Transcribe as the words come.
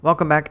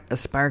Welcome back,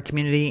 Aspire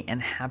community,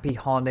 and happy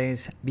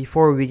holidays.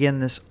 Before we begin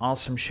this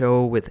awesome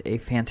show with a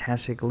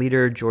fantastic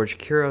leader, George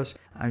Couros,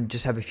 I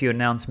just have a few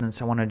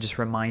announcements. I want to just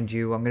remind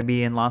you, I'm going to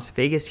be in Las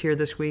Vegas here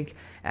this week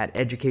at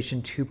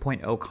Education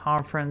 2.0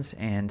 conference,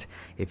 and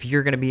if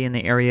you're going to be in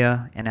the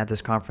area and at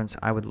this conference,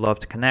 I would love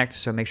to connect,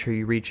 so make sure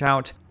you reach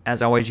out.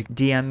 As always, you can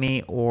DM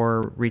me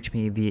or reach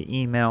me via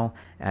email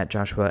at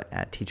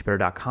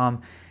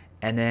joshua@teachbetter.com.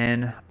 And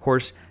then, of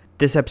course,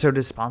 this episode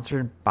is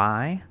sponsored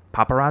by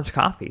Papa Rob's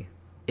Coffee.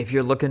 If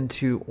you're looking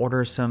to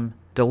order some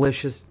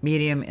delicious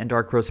medium and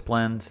dark roast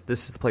blends,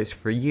 this is the place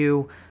for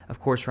you. Of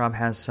course, Rob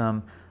has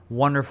some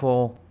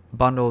wonderful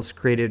bundles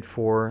created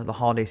for the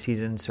holiday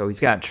season. So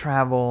he's got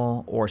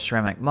travel or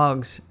ceramic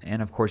mugs,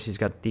 and of course he's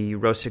got the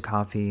roasted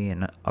coffee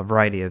and a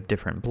variety of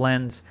different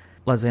blends.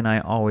 Leslie and I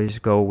always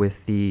go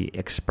with the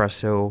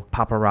espresso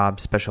Papa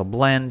Rob special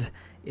blend.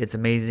 It's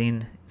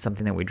amazing. It's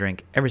something that we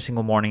drink every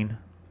single morning.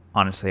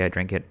 Honestly, I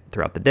drink it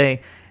throughout the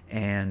day,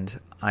 and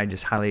I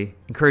just highly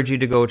encourage you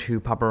to go to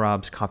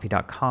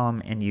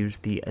paparobscoffee.com and use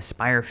the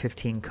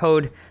Aspire15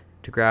 code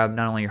to grab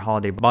not only your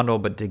holiday bundle,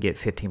 but to get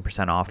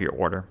 15% off your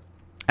order.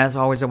 As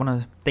always, I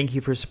want to thank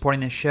you for supporting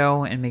this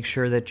show and make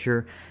sure that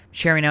you're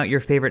sharing out your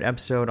favorite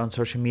episode on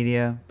social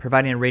media,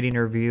 providing a rating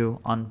or review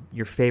on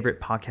your favorite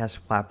podcast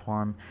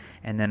platform,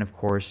 and then, of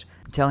course,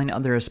 telling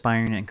other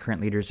aspiring and current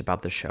leaders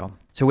about the show.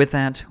 So with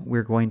that,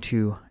 we're going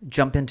to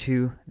jump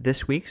into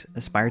this week's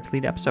Aspire to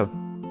Lead episode.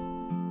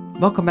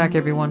 Welcome back,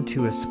 everyone,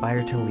 to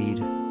Aspire to Lead,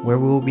 where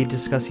we will be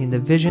discussing the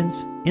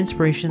visions,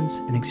 inspirations,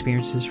 and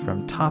experiences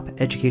from top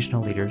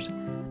educational leaders.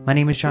 My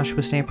name is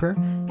Joshua Stamper,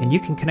 and you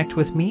can connect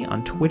with me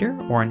on Twitter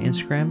or on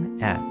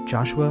Instagram at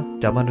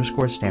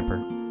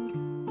Joshua_Stamper.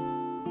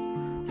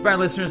 Aspire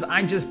listeners,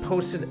 I just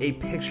posted a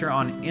picture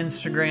on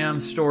Instagram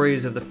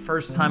stories of the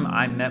first time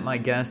I met my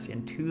guest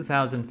in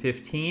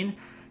 2015.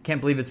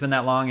 Can't believe it's been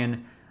that long,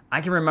 and I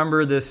can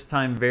remember this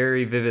time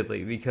very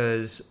vividly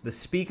because the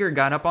speaker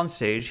got up on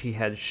stage. He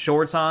had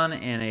shorts on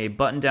and a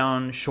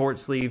button-down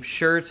short-sleeve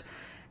shirt,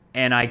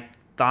 and I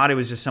thought it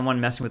was just someone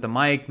messing with the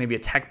mic, maybe a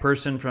tech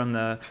person from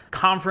the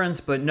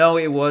conference, but no,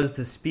 it was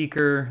the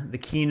speaker, the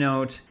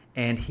keynote,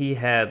 and he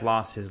had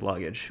lost his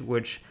luggage,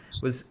 which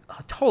was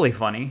totally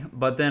funny,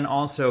 but then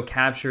also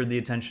captured the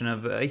attention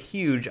of a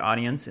huge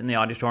audience in the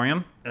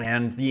auditorium,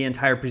 and the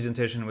entire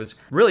presentation was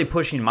really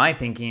pushing my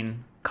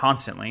thinking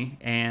constantly.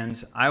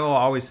 And I will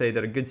always say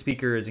that a good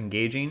speaker is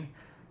engaging.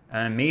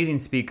 An amazing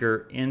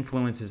speaker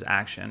influences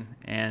action.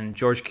 And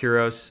George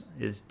Couros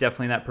is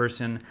definitely that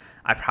person.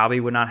 I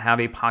probably would not have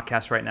a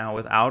podcast right now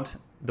without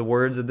the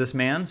words of this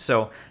man.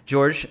 So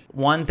George,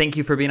 one, thank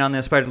you for being on the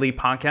Aspire to Lead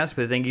podcast,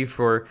 but thank you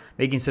for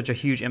making such a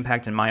huge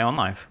impact in my own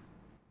life.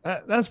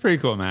 That's pretty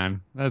cool, man.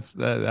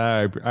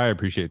 I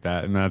appreciate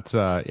that. And that's,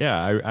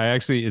 I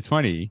actually, it's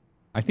funny.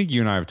 I think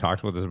you and I have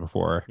talked about this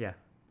before. Yeah.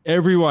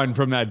 Everyone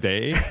from that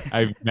day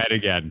I've met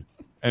again,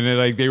 and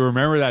they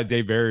remember that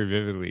day very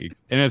vividly.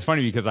 And it's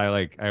funny because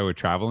I would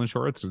travel in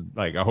shorts.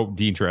 Like, I hope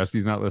Dean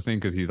Teresti's not listening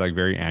because he's like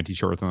very anti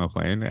shorts on the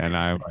plane. And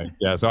I'm like,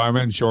 yeah, so I'm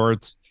in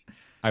shorts.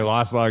 I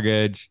lost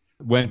luggage,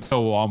 went to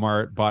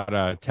Walmart,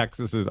 bought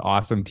Texas's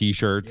awesome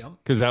t-shirt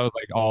because that was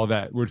like all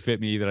that would fit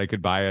me that I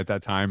could buy at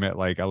that time at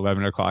like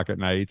 11 o'clock at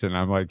night. And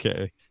I'm like,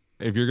 hey,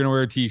 if you're going to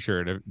wear a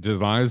t-shirt,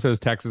 as long as it says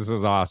Texas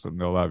is awesome,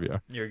 they'll love you.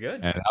 You're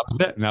good. And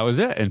that was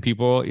it. And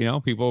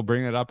people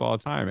bring it up all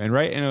the time. And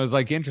right. And it was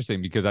like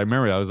interesting because I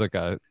remember that was like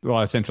a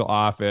lot of central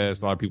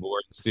office, a lot of people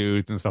wearing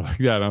suits and stuff like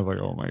that. And I was like,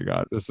 oh my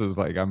God, this is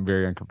like, I'm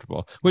very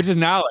uncomfortable, which is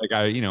now like,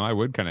 I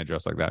would kind of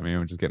dress like that. Maybe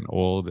I'm just getting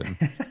old and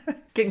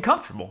getting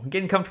comfortable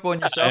in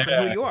yourself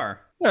and who you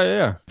are.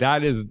 Yeah.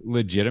 That is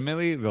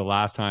legitimately the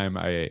last time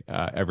I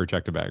ever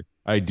checked a bag.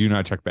 I do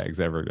not check bags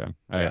ever again.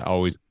 I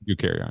always do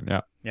carry on.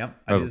 Yeah. Yep.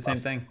 I do the same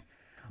thing.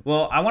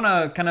 Well, I want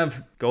to kind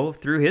of go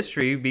through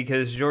history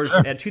because, George,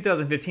 at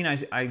 2015,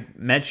 I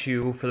met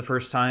you for the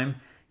first time,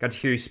 got to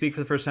hear you speak for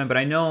the first time, but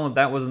I know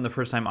that wasn't the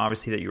first time,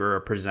 obviously, that you were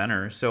a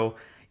presenter. So,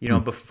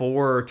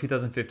 before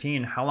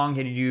 2015, how long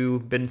had you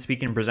been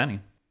speaking and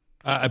presenting?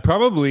 I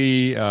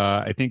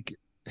think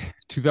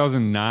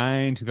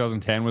 2009,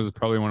 2010 was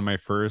probably one of my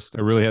first.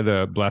 I really had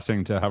the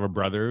blessing to have a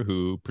brother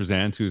who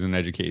presents, who's in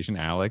education,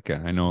 Alec.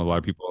 I know a lot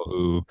of people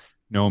who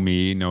know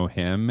me, know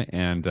him.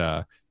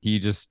 And he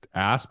just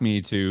asked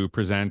me to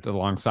present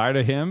alongside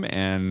of him,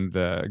 and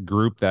the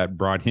group that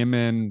brought him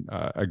in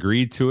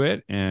agreed to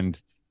it. And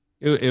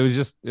it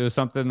was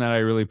something that I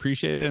really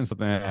appreciated and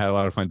something I had a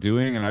lot of fun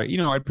doing. And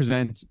I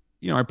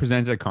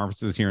presented at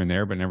conferences here and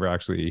there, but never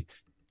actually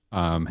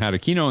had a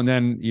keynote. And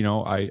then,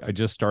 I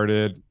just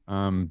started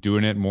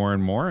doing it more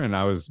and more. And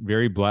I was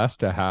very blessed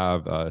to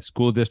have a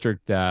school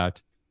district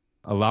that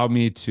allowed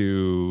me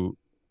to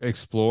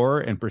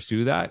explore and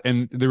pursue that.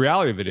 And the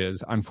reality of it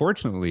is,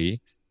 unfortunately,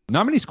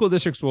 not many school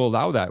districts will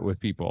allow that with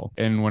people.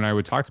 And when I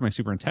would talk to my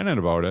superintendent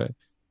about it,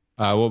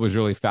 what was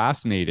really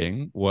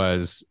fascinating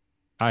was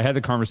I had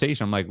the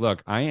conversation. I'm like,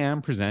 look, I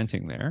am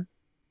presenting there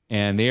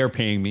and they are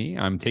paying me.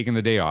 I'm taking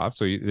the day off.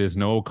 So there's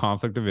no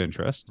conflict of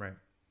interest. Right.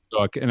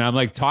 book. And I'm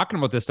like talking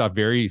about this stuff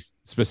very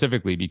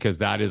specifically because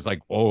that is like,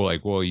 oh,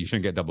 like, well, you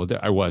shouldn't get double dip.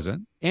 I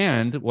wasn't.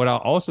 And what I'll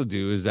also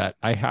do is that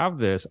I have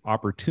this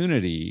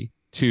opportunity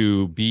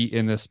to be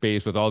in this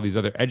space with all these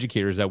other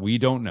educators that we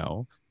don't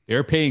know.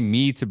 They're paying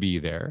me to be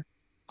there.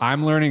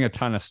 I'm learning a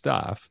ton of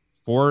stuff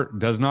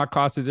does not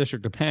cost the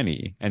district a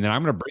penny. And then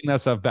I'm going to bring that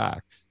stuff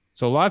back.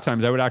 So a lot of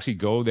times I would actually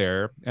go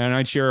there and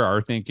I'd share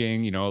our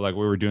thinking, like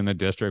we were doing in the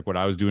district, what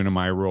I was doing in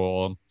my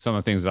role, some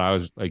of the things that I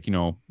was like,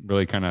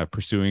 really kind of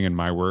pursuing in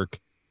my work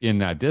in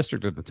that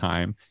district at the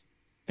time.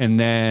 And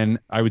then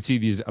I would see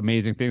these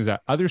amazing things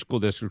that other school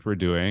districts were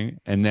doing.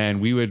 And then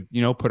we would,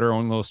 put our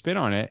own little spin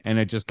on it. And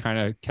it just kind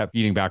of kept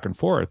eating back and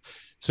forth.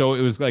 So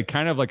it was like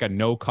kind of like a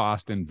no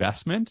cost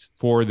investment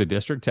for the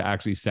district to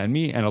actually send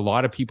me. And a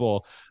lot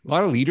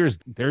of leaders,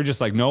 they're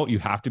just like, no, you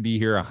have to be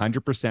here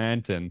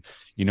 100%. And,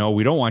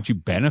 we don't want you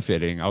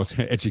benefiting out of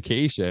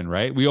education,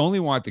 right? We only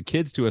want the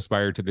kids to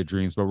aspire to the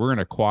dreams, but we're going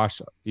to quash,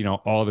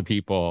 all the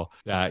people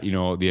that,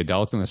 the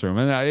adults in this room.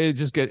 And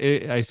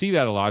I see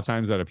that a lot of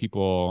times out of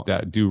people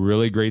that do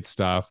really great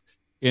stuff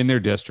in their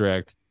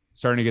district,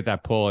 starting to get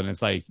that pull. And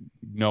it's like,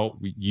 no,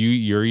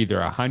 you're either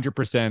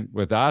 100%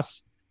 with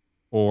us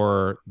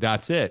or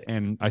that's it.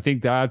 And I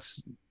think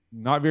that's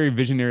not very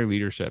visionary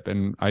leadership.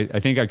 And I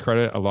think I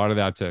credit a lot of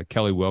that to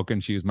Kelly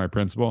Wilkins. She was my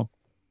principal.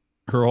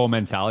 Her whole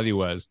mentality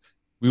was,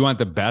 we want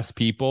the best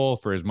people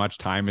for as much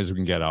time as we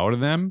can get out of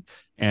them.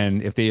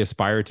 And if they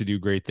aspire to do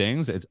great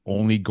things, it's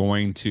only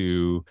going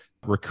to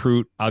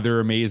recruit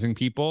other amazing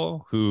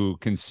people who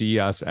can see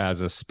us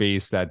as a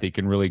space that they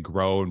can really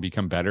grow and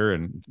become better.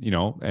 And,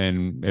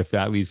 and if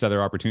that leads to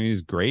other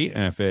opportunities, great.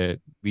 And if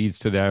it leads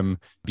to them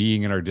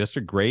being in our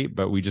district, great.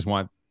 But we just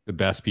want the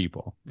best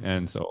people.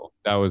 And so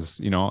that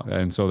was,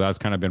 and so that's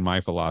kind of been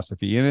my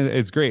philosophy. And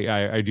it's great.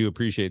 I do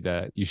appreciate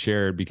that you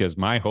shared, because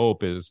my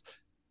hope is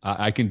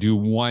I can do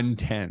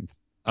 1/10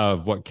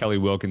 of what Kelly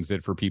Wilkins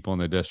did for people in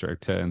the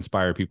district to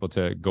inspire people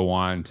to go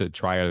on to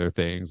try other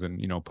things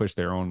and, push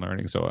their own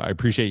learning. So I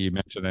appreciate you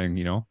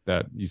mentioning,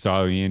 that you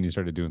saw me and you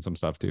started doing some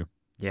stuff too.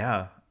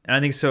 Yeah. And I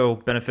think it's so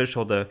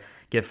beneficial to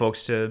get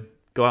folks to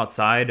go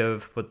outside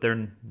of what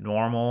their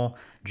normal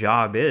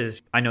job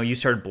is. I know you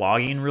started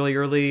blogging really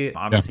early.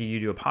 Obviously, You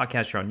do a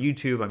podcast, you're on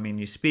YouTube. I mean,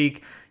 you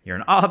speak, you're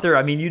an author.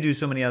 I mean, you do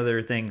so many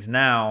other things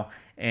now.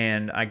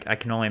 And I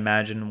can only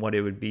imagine what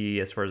it would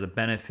be as far as a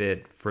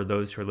benefit for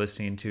those who are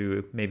listening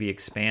to maybe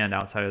expand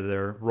outside of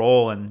their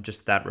role and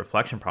just that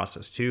reflection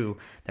process too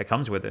that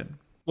comes with it.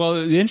 Well,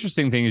 the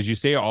interesting thing is you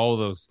say all of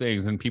those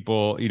things and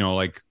people,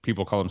 like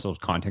people call themselves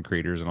content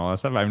creators and all that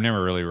stuff. I've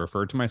never really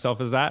referred to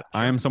myself as that.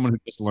 I am someone who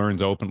just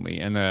learns openly.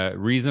 And the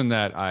reason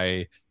that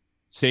I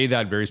say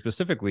that very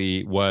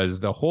specifically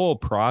was the whole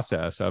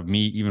process of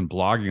me even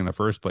blogging in the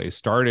first place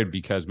started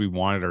because we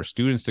wanted our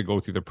students to go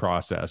through the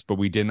process, but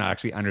we didn't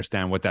actually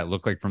understand what that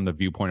looked like from the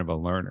viewpoint of a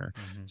learner.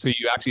 Mm-hmm. So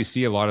you actually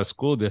see a lot of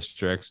school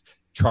districts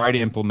try to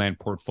implement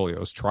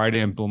portfolios, try to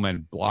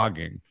implement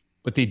blogging,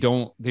 but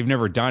they've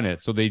never done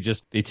it. So they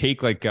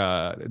take like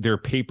their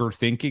paper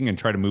thinking and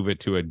try to move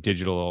it to a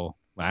digital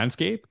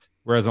landscape.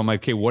 Whereas I'm like,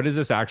 okay, what does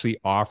this actually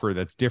offer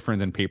that's different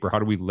than paper? How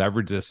do we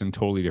leverage this in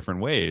totally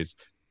different ways?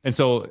 And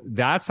so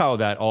that's how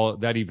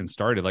that even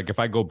started. Like if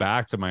I go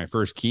back to my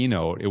first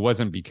keynote, it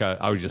wasn't because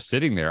I was just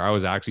sitting there. I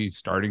was actually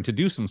starting to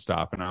do some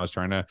stuff and I was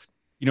trying to,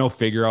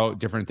 figure out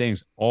different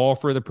things, all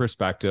for the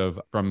perspective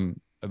from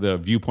the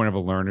viewpoint of a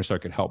learner so I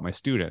could help my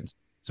students.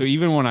 So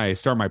even when I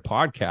start my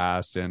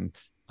podcast and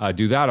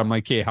do that, I'm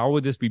like, hey, how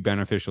would this be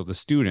beneficial to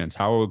students?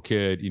 How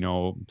could,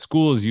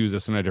 schools use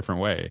this in a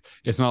different way?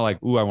 It's not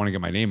like, ooh, I want to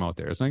get my name out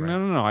there. It's like, right.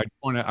 No. I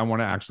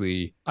want to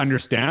actually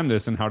understand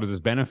this and how does this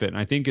benefit? And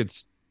I think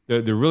it's,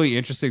 the really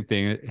interesting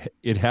thing,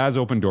 it has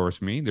opened doors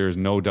for me. There's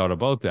no doubt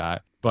about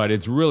that, but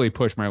it's really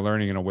pushed my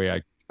learning in a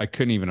way I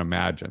couldn't even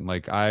imagine.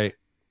 Like I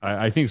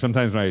think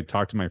sometimes when I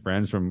talk to my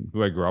friends from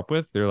who I grew up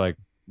with, they're like,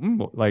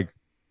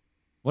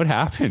 what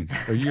happened?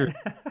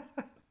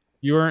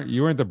 You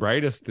weren't the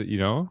brightest,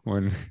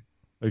 when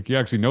like you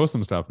actually know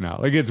some stuff now.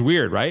 Like it's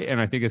weird, right? And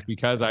I think it's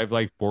because I've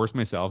like forced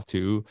myself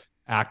to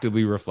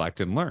actively reflect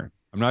and learn.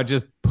 I'm not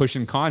just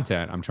pushing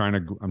content. I'm trying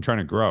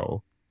to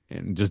grow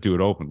and just do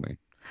it openly.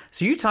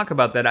 So you talk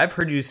about that. I've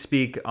heard you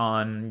speak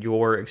on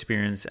your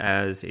experience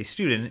as a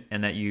student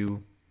and that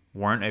you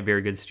weren't a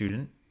very good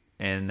student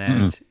and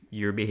that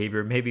your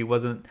behavior maybe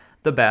wasn't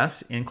the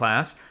best in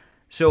class.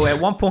 So at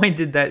one point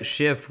did that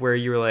shift where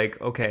you were like,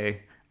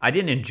 okay, I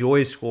didn't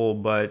enjoy school,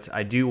 but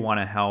I do want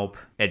to help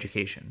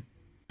education?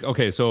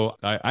 Okay, so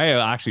I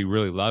actually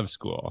really loved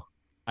school.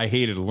 I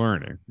hated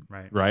learning,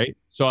 right?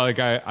 So like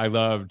I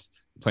loved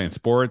playing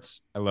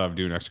sports. I loved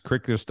doing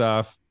extracurricular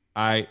stuff.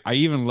 I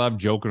even love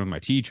joking with my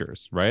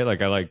teachers, right?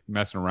 Like I like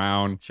messing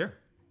around,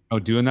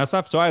 doing that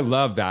stuff. So I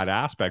love that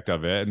aspect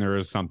of it. And there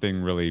was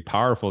something really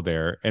powerful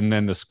there. And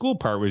then the school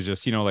part was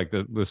just, like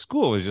the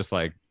school was just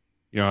like,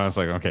 I was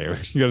like, okay,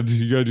 you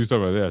gotta do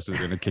something with this. It's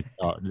gonna kick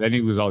you out. Then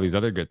you lose all these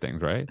other good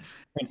things, right?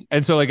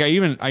 And so like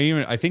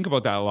I think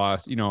about that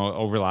loss,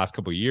 over the last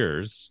couple of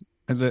years.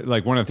 And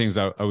like one of the things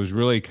I was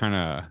really kind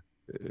of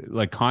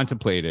like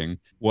contemplating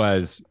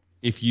was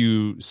if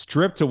you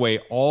stripped away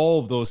all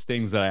of those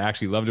things that I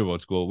actually loved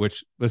about school,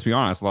 which let's be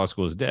honest, a lot of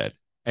schools did,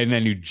 and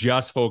then you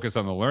just focus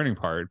on the learning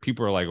part,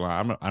 people are like,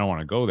 well, I don't want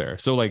to go there.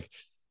 So like,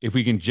 if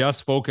we can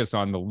just focus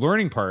on the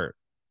learning part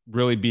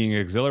really being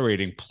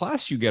exhilarating,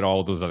 plus you get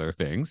all those other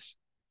things,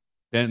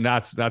 then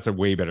that's a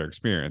way better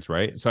experience,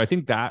 right? So I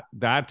think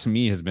that to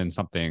me has been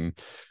something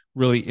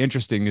really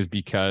interesting, is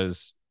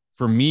because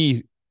for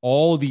me,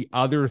 all the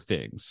other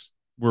things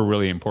were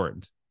really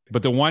important.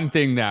 But the one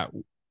thing that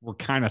we're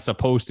kind of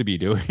supposed to be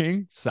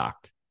doing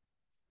sucked.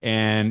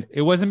 And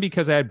it wasn't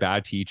because I had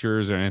bad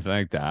teachers or anything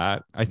like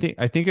that. I think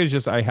it's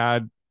just I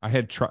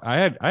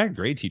had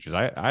great teachers.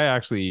 I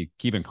actually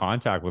keep in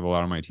contact with a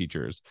lot of my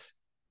teachers.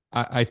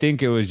 I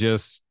think it was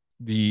just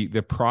the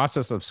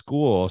process of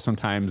school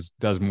sometimes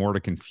does more to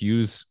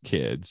confuse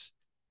kids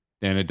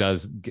than it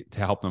does to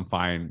help them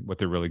find what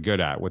they're really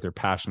good at, what they're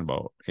passionate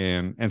about.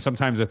 And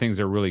sometimes the things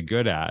they're really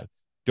good at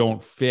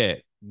don't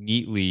fit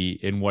neatly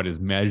in what is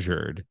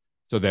measured.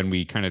 So then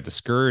we kind of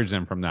discourage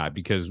them from that,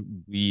 because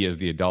we as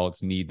the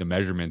adults need the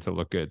measurement to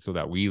look good so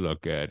that we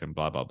look good and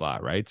blah, blah, blah.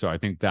 Right. So I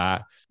think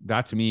that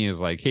to me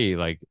is like, hey,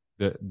 like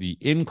the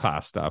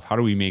in-class stuff, how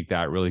do we make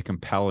that really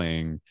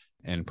compelling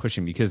and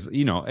pushing? Because,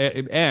 you know,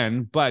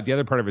 but the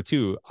other part of it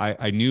too,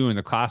 I knew in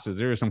the classes,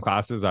 there were some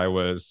classes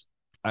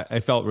I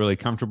felt really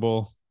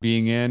comfortable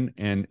being in,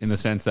 and in the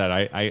sense that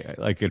I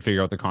like could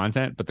figure out the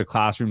content, but the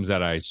classrooms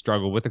that I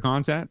struggled with the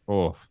content,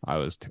 I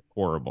was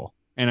horrible.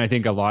 And I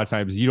think a lot of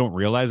times you don't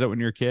realize that when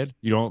you're a kid.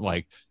 You don't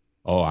like,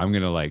 oh, I'm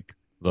going to like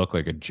look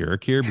like a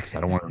jerk here because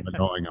I don't want to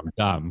knowing I'm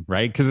dumb.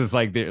 Right. Because it's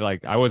like,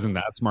 I wasn't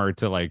that smart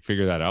to like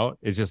figure that out.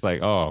 It's just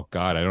like, oh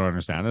God, I don't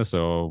understand this.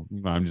 So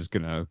I'm just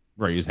going to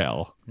raise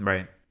hell.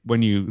 Right.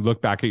 When you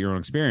look back at your own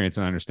experience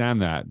and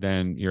understand that,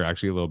 then you're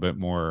actually a little bit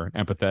more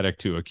empathetic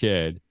to a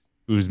kid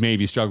who's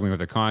maybe struggling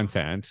with the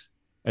content,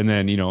 and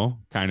then, you know,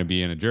 kind of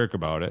being a jerk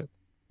about it.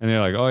 And they're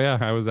like, oh yeah,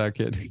 I was that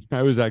kid.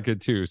 I was that kid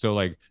too. So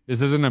like,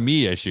 this isn't a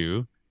me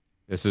issue.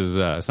 This is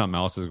something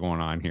else is going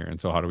on here. And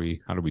so how do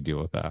we deal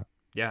with that?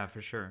 Yeah,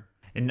 for sure.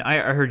 And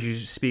I heard you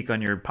speak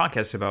on your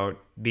podcast about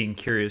being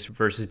curious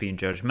versus being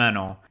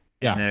judgmental.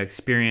 Yeah. And the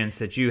experience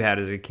that you had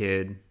as a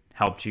kid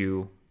helped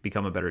you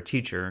become a better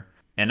teacher.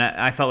 And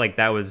I felt like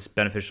that was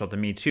beneficial to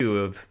me too,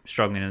 of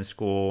struggling in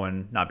school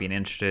and not being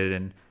interested.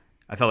 And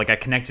I felt like I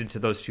connected to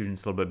those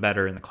students a little bit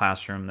better in the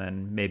classroom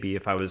than maybe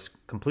if I was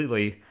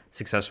completely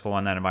successful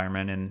in that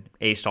environment and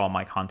aced all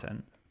my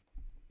content.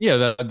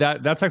 Yeah,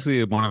 that's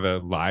actually one of the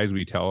lies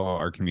we tell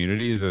our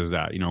communities, is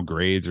that, you know,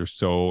 grades are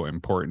so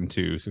important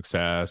to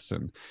success,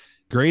 and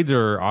grades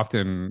are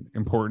often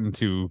important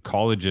to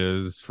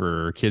colleges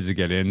for kids to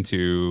get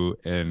into,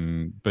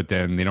 but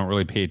then they don't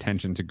really pay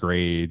attention to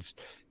grades,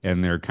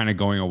 and they're kind of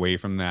going away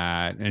from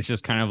that. And it's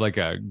just kind of like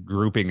a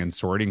grouping and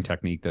sorting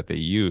technique that they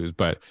use,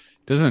 but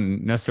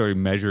doesn't necessarily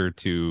measure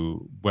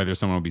to whether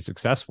someone will be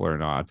successful or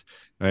not.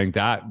 I think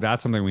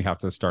that's something we have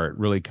to start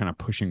really kind of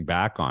pushing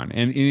back on.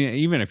 And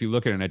even if you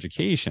look at an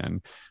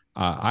education,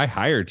 I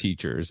hire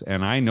teachers,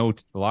 and I know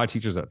a lot of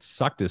teachers that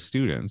sucked as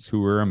students who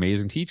were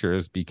amazing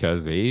teachers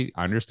because they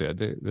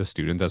understood the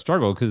student that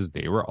struggled, because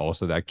they were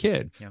also that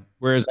kid. Yeah.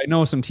 Whereas I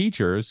know some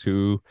teachers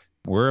who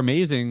were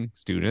amazing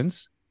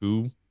students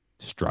who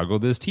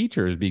struggled as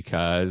teachers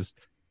because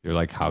they're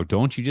like, how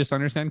don't you just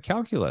understand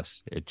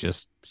calculus?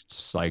 It's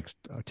like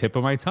a tip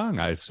of my tongue.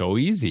 It's so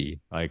easy.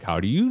 Like, how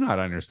do you not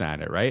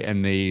understand it? Right.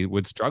 And they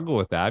would struggle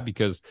with that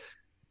because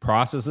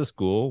process of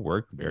school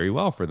worked very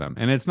well for them.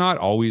 And it's not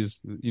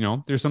always, you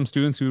know, there's some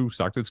students who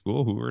sucked at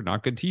school who were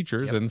not good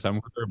teachers, yep, and some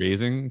were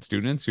amazing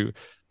students who,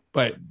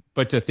 but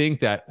to think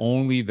that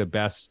only the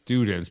best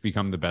students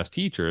become the best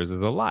teachers is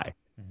a lie.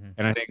 Mm-hmm.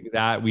 And I think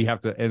that we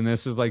have to, and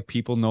this is like,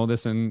 people know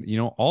this in, you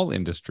know, all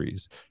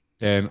industries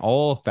and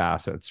all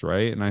facets,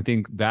 right? And I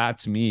think that,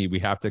 to me, we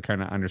have to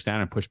kind of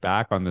understand and push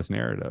back on this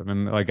narrative.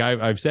 And like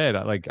I've said,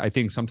 like, I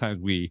think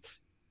sometimes we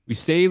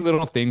say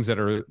little things that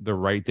are the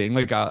right thing.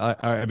 Like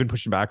I've been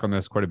pushing back on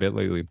this quite a bit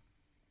lately.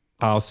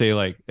 I'll say,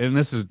 like, and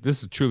this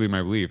is truly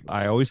my belief.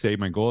 I always say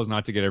my goal is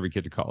not to get every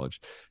kid to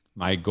college.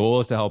 My goal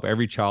is to help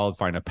every child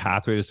find a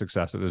pathway to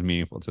success that is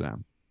meaningful to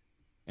them.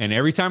 And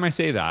every time I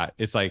say that,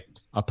 it's like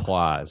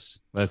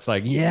applause. That's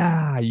like,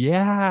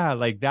 yeah,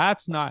 like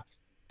that's not.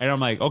 And I'm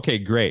like, okay,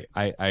 great.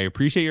 I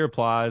appreciate your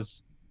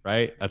applause,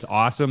 right? That's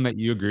awesome that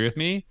you agree with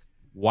me.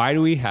 Why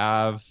do we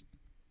have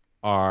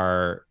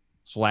our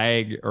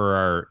flag or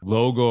our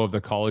logo of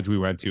the college we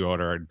went to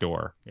out our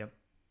door? Yep.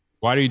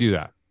 Why do you do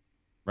that?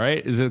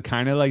 Right? Is it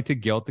kind of like to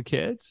guilt the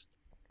kids?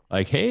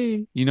 Like,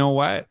 hey, you know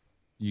what?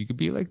 You could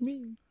be like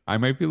me. I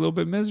might be a little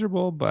bit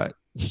miserable, but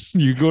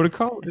you go to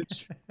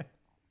college.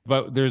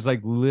 But there's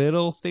like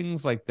little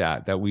things like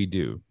that we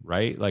do,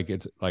 right? Like,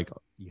 it's like,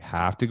 you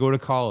have to go to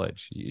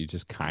college. You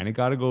just kind of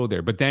got to go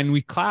there. But then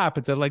we clap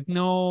at, they're like,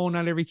 no,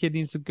 not every kid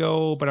needs to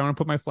go, but I want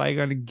to put my flag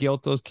on and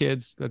guilt those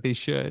kids that they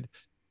should.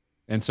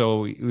 And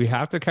so we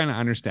have to kind of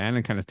understand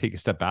and kind of take a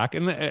step back.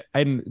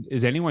 And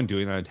is anyone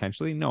doing that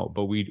intentionally? No.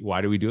 But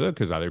why do we do it?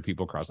 Because other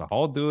people across the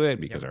hall do it,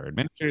 because our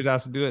administrators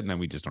asked to do it. And then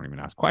we just don't even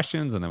ask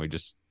questions. And then we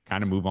just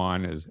kind of move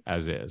on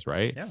as is,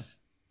 right? Yeah.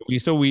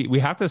 we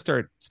have to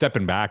start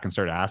stepping back and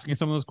start asking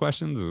some of those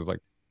questions. It's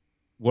like,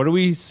 what are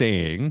we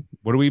saying?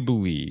 What do we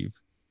believe?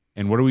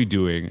 And what are we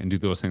doing? And do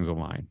those things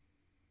align?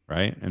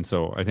 Right. And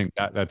so I think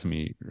that to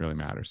me really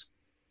matters.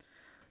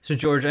 So,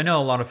 George, I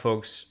know a lot of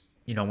folks,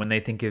 when they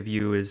think of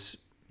you as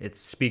it's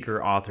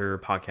speaker, author,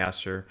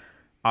 podcaster,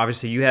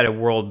 obviously you had a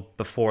world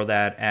before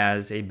that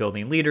as a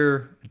building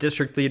leader,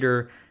 district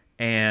leader.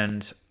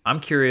 And I'm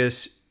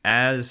curious,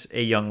 as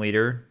a young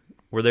leader,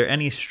 were there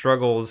any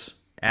struggles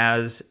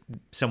as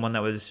someone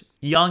that was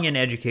young in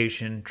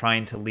education,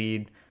 trying to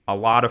lead a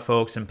lot of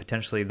folks and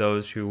potentially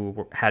those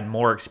who had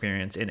more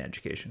experience in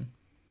education?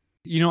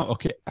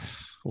 Okay.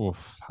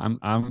 Oof, maybe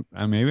I'm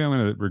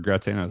going to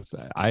regret saying this.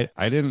 I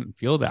didn't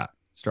feel that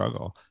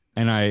struggle.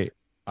 And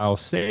I'll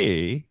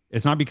say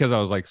it's not because I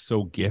was like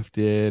so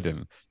gifted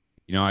and,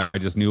 I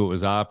just knew it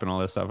was up and all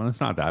this stuff. And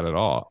it's not that at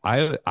all.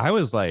 I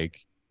was like,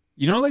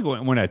 like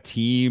when a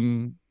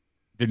team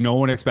that no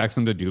one expects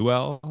them to do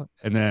well,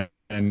 and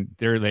then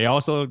they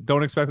also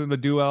don't expect them to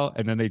do well,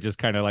 and then they just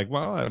kind of like,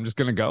 well, I'm just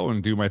gonna go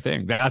and do my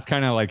thing. That's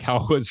kind of like how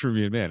it was for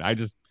me and man.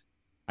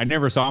 I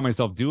never saw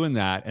myself doing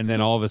that, and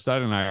then all of a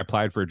sudden I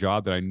applied for a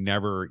job that I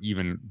never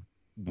even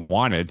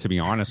wanted, to be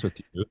honest with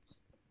you,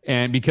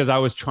 and because I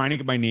was trying to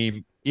get my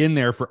name in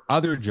there for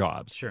other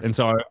jobs. Sure. And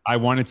so I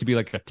wanted to be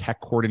like a tech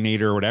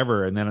coordinator or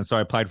whatever, and then so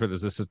I applied for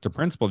this assistant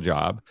principal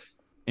job,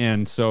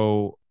 and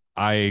so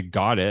I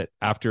got it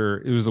after.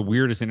 It was the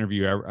weirdest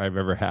interview I've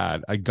ever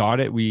had. I got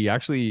it. We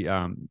actually,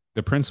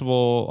 the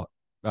principal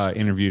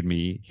interviewed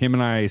me. Him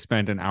and I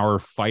spent an hour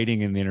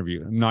fighting in the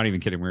interview. I'm not even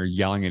kidding. We were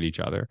yelling at each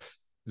other.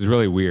 It was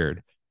really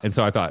weird. And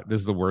so I thought, this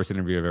is the worst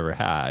interview I've ever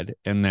had.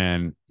 And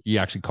then he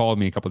actually called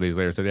me a couple of days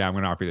later and said, yeah, I'm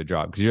going to offer you the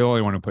job because you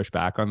only want to push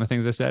back on the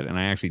things I said. And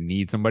I actually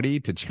need somebody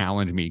to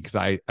challenge me because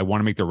I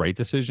want to make the right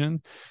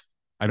decision.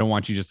 I don't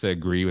want you just to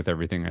agree with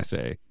everything I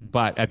say.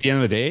 But at the end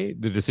of the day,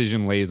 the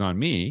decision lays on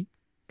me.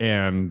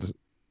 And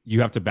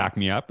you have to back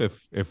me up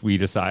if I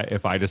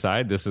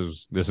decide this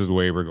is the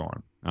way we're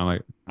going. I'm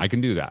like, I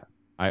can do that.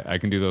 I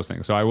can do those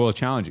things. So I will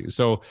challenge you.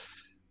 So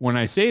when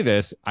I say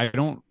this, I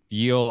don't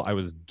feel I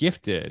was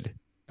gifted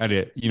at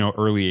a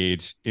early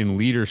age in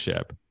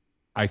leadership.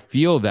 I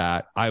feel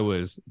that I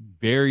was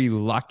very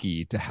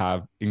lucky to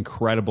have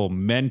incredible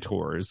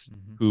mentors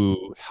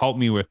who helped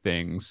me with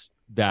things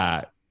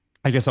that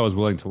I guess I was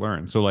willing to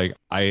learn. So like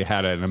I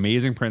had an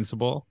amazing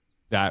principal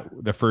that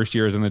the first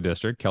year is in the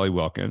district, Kelly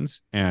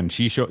Wilkins, and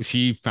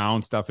she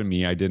found stuff in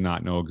me I did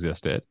not know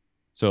existed.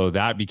 So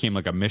that became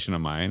like a mission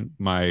of mine.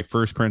 My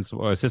first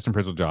assistant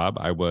principal job,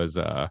 I was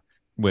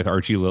with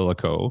Archie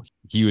Lilico.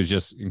 He was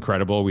just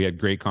incredible. We had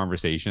great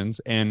conversations.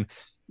 And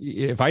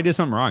if I did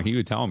something wrong, he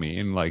would tell me,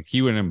 and like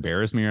he would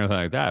embarrass me or anything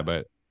like that.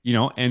 But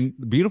and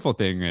the beautiful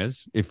thing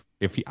is if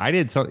he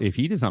did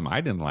something I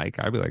didn't like,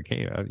 I'd be like,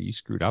 hey, you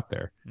screwed up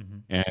there.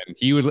 And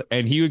he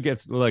would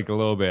get like a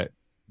little bit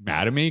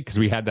mad at me because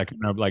we had that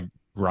kind of like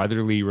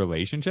brotherly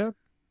relationship,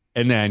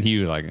 and then he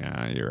was like,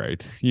 you're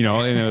right,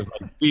 and it was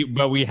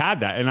like we had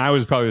that, and I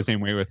was probably the same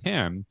way with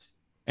him.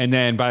 And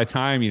then by the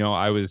time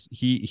I was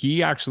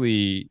he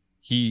actually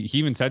he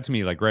even said to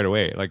me like right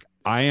away, like,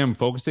 I am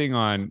focusing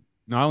on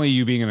not only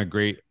you being a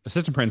great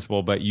assistant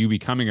principal but you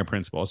becoming a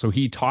principal. So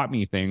he taught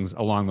me things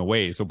along the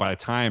way. So by the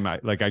time I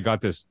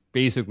got this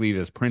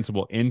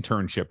principal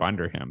internship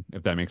under him,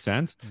 if that makes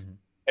sense.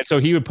 And so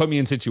he would put me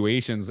in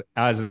situations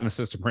as an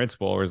assistant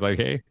principal where it's like,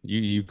 hey,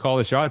 you call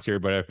the shots here,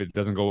 but if it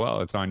doesn't go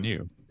well, it's on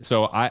you.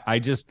 So I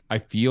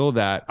feel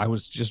that I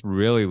was just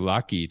really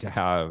lucky to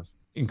have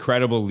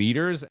incredible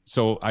leaders.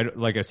 So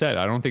like I said,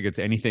 I don't think it's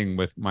anything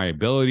with my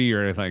ability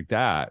or anything like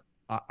that.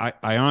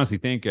 I honestly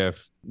think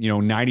if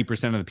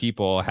 90% of the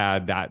people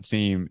had that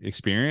same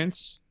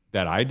experience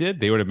that I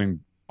did, they would have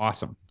been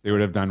awesome. They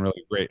would have done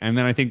really great. And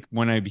then I think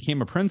when I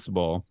became a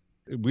principal,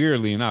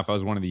 weirdly enough, I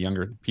was one of the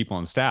younger people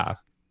on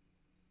staff.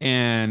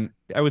 And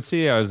I would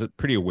say I was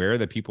pretty aware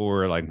that people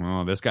were like,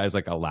 oh, this guy's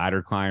like a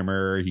ladder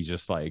climber. He's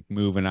just like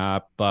moving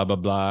up, blah, blah,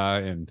 blah.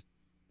 And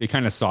they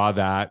kind of saw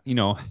that,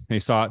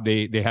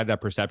 they had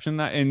that perception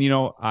that, and,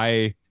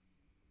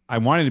 I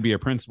wanted to be a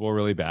principal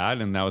really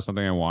bad. And that was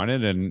something I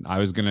wanted. And I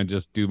was going to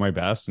just do my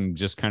best and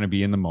just kind of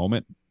be in the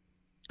moment.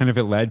 And if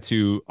it led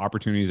to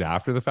opportunities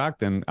after the fact,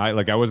 then I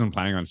wasn't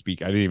planning on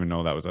speaking. I didn't even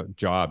know that was a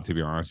job, to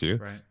be honest with you.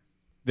 Right.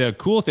 The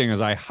cool thing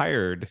is I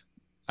hired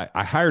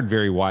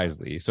very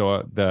wisely.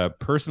 So the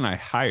person I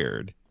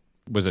hired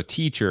was a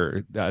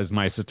teacher as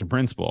my assistant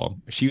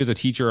principal. She was a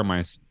teacher on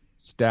my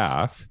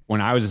staff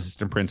when I was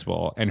assistant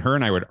principal, and her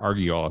and I would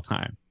argue all the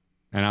time.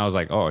 And I was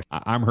like, oh,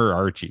 I'm her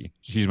Archie.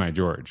 She's my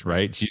George,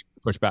 right? She's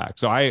pushed back.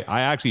 So I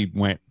actually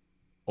went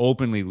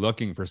openly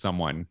looking for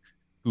someone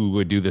who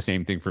would do the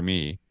same thing for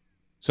me.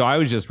 So I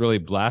was just really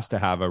blessed to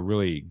have a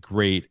really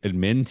great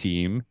admin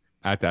team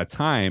at that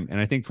time. And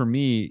I think for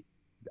me,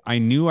 I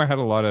knew I had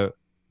a lot of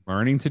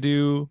learning to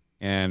do,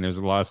 and there's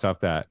a lot of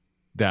stuff that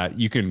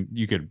you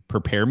could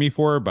prepare me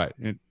for, but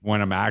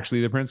when I'm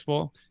actually the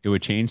principal, it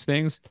would change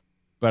things.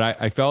 But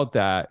I felt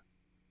that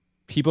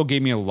people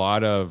gave me a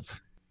lot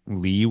of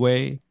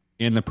leeway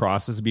in the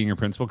process of being a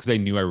principal because they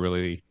knew I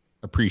really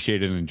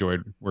appreciated and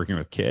enjoyed working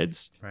with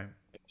kids. Right.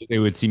 They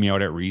would see me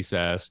out at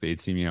recess. They'd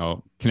see me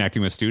out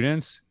connecting with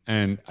students.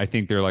 And I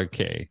think they're like,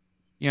 okay,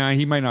 yeah,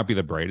 he might not be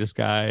the brightest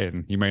guy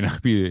and he might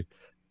not be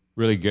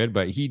really good,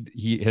 but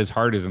his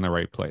heart is in the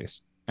right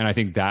place. And I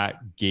think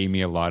that gave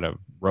me a lot of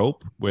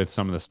rope with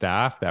some of the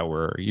staff that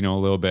were, a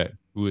little bit,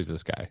 who is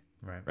this guy?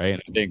 Right.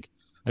 And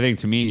I think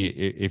to me,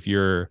 if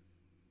you're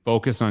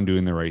focused on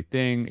doing the right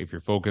thing, if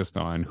you're focused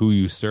on who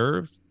you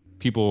serve,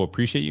 people will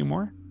appreciate you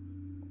more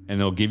and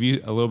they'll give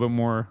you a little bit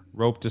more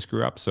rope to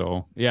screw up.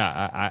 So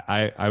yeah,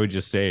 I would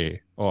just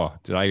say, oh,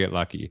 did I get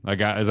lucky?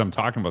 Like as I'm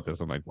talking about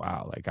this, I'm like,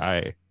 wow, like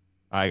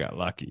I got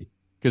lucky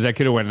because I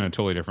could have went in a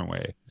totally different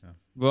way. Yeah.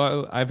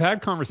 Well, I've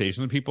had conversations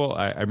with people.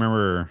 I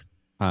remember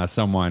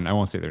someone, I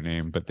won't say their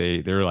name, but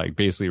they're like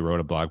basically wrote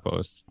a blog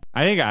post.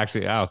 I think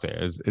actually I'll say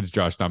it's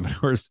Josh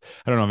Dumbledore.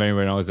 I don't know if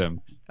anybody knows him.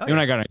 Oh, yeah. And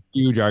I got a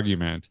huge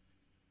argument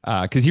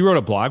because he wrote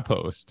a blog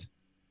post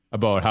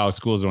about how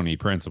schools don't need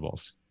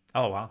principals.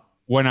 Oh, wow.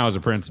 When I was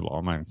a principal,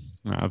 I'm like,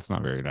 no, that's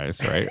not very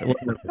nice, right?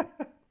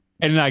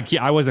 And like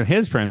I wasn't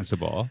his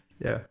principal.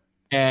 Yeah.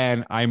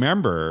 And I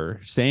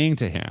remember saying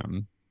to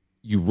him,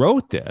 you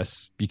wrote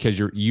this because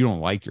you don't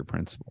like your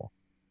principal.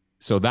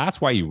 So that's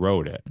why you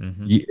wrote it.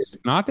 Mm-hmm. It's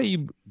not that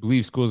you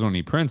believe schools don't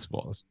need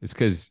principals. It's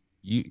because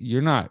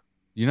you're not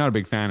a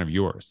big fan of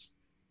yours.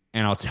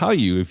 And I'll tell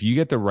you, if you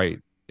get the right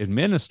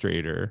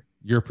administrator,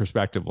 your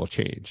perspective will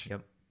change.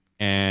 Yep.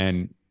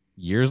 And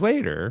years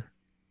later,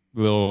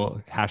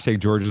 little hashtag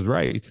George is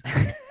right.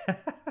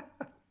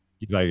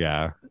 He's like,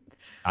 yeah,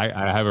 I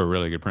have a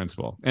really good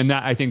principal. And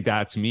that, I think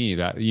that to me,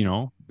 that,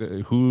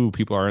 who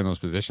people are in those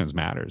positions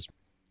matters.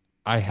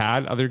 I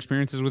had other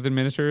experiences with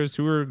administrators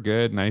who were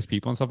good, nice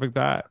people and stuff like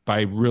that, but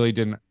I really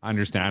didn't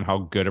understand how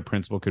good a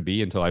principal could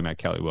be until I met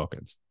Kelly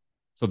Wilkins.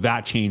 So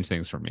that changed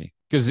things for me.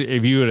 Because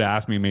if you had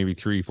asked me maybe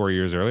 3-4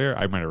 years earlier,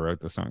 I might have wrote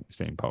the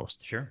same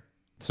post. Sure.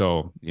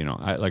 So,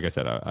 like I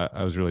said,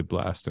 I was really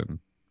blessed, and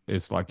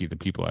it's lucky the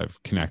people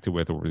I've connected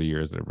with over the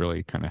years that have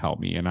really kind of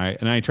helped me. And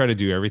I try to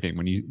do everything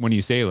when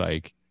you say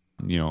like,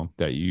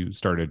 that you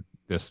started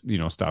this,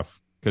 stuff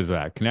because of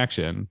that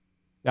connection,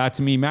 that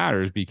to me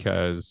matters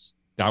because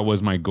that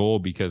was my goal,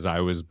 because I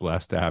was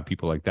blessed to have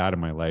people like that in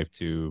my life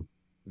to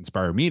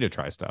inspire me to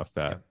try stuff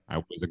that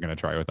I wasn't going to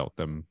try without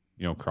them,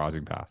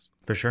 crossing paths.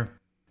 For sure.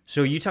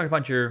 So you talked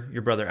about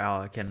your brother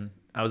Alec, and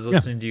I was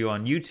listening to you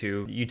on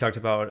YouTube. You talked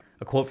about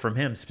a quote from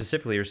him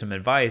specifically, or some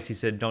advice. He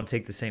said, "Don't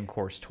take the same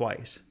course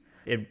twice."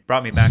 It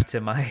brought me back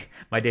to my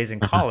days in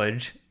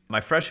college.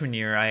 My freshman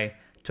year, I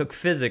took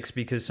physics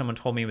because someone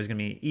told me it was going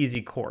to be an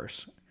easy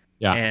course.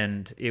 Yeah.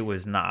 And it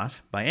was not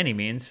by any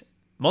means.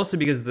 Mostly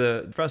because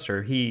the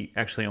professor, he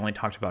actually only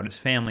talked about his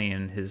family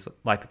and his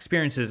life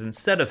experiences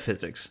instead of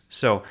physics.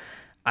 So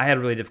I had a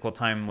really difficult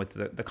time with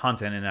the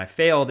content, and I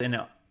failed, and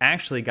it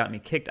actually got me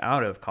kicked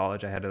out of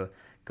college. I had to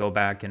go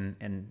back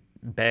and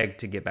beg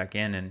to get back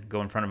in and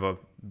go in front of a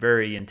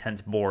very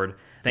intense board.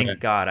 Thank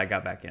God I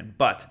got back in.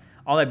 But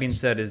all that being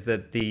said is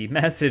that the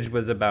message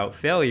was about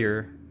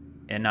failure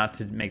and not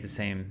to make the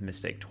same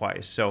mistake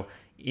twice. So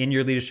in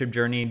your leadership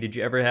journey, did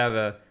you ever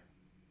have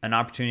an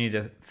opportunity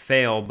to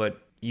fail,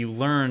 but you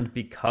learned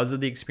because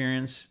of the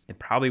experience? It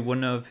probably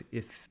wouldn't have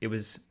if it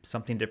was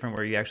something different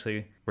where you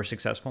actually were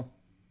successful.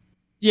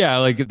 Yeah,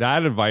 like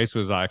that advice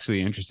was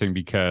actually interesting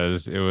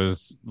because it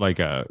was like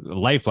a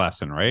life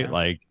lesson, right? Yeah.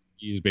 Like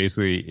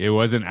it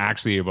wasn't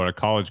actually about a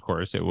college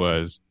course.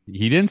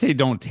 He didn't say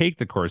don't take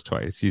the course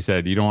twice. He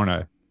said you don't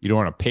want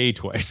to pay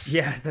twice.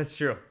 Yeah, that's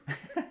true.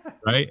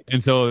 Right.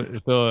 And so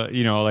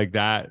like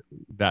that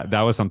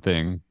was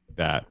something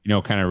that,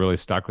 kind of really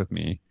stuck with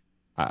me.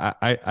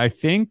 I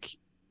think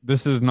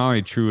this is not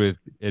only true with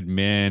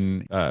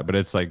admin, but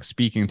it's like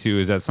speaking to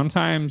is that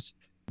sometimes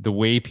the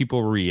way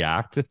people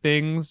react to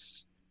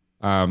things,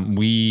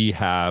 we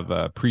have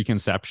a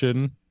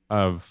preconception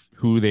of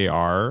who they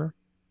are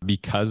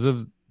because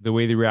of the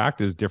way they react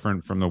is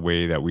different from the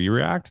way that we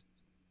react.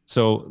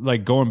 So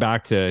like going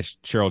back to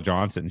Cheryl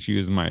Johnson, she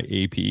was my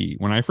AP.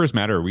 When I first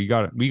met her, we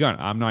got,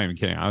 I'm not even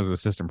kidding. I was an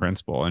assistant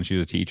principal and she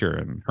was a teacher,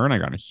 and her and I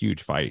got in a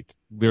huge fight.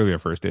 Literally the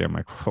first day, I'm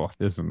like, oh,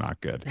 this is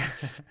not good.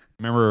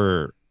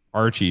 Remember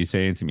Archie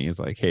saying to me, is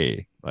like,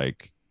 hey,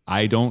 like,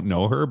 I don't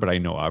know her, but I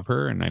know of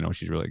her and I know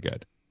she's really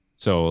good.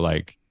 So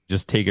like,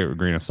 just take it with a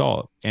grain of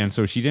salt. And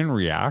so she didn't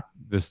react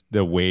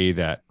the way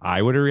that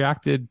I would have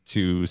reacted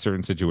to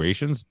certain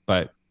situations.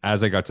 But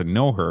as I got to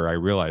know her, I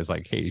realized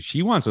like, hey,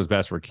 she wants what's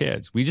best for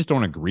kids. We just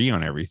don't agree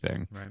on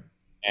everything. Right.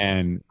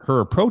 And her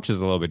approach is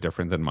a little bit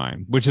different than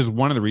mine, which is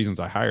one of the reasons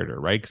I hired her,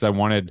 right? Because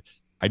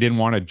I didn't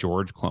want a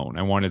George clone.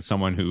 I wanted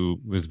someone who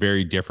was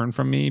very different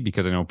from me,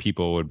 because I know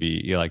people would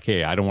be like,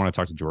 hey, I don't want to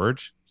talk to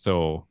George.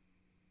 So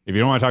if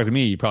you don't want to talk to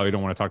me, you probably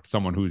don't want to talk to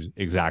someone who's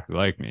exactly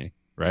like me.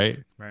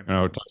 Right.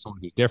 Talk to someone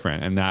who's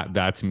different. And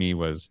that to me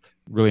was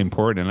really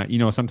important.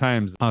 And,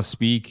 sometimes I'll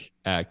speak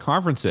at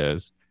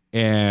conferences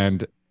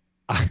and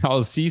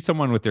I'll see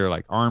someone with their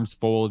like arms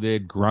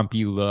folded,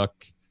 grumpy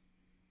look.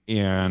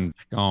 and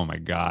oh my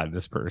God,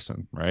 this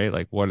person, right?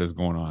 Like, what is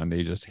going on?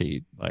 They just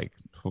hate, like,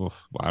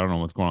 oof, I don't know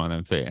what's going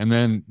on. Say, and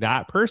then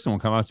that person will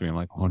come up to me. I'm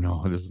like, oh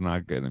no, this is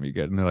not going to be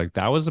good. And they're like,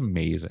 that was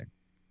amazing.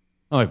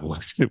 I'm like,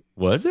 what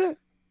was it?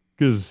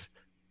 Because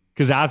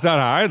that's not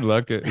how I'd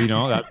look at,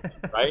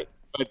 that, right.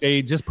 But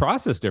they just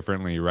process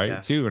differently, right?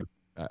 Yeah. Too. And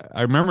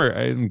I remember,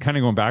 and kind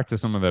of going back to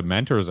some of the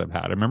mentors I've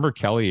had, I remember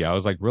Kelly, I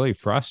was like really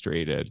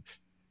frustrated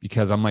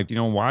because I'm like,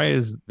 why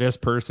is this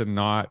person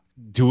not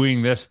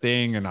doing this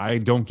thing and I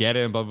don't get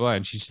it and blah, blah.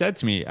 And she said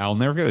to me, I'll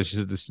never forget this. She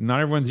said, this, not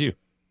everyone's you.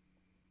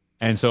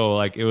 And so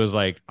like, it was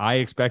like, I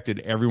expected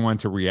everyone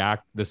to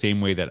react the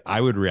same way that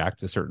I would react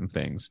to certain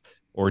things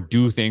or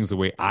do things the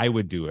way I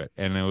would do it.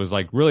 And it was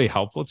like really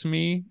helpful to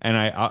me. And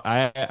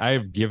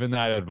I've given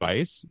that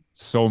advice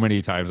so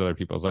many times to other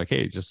people. It's like,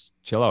 hey, just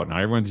chill out.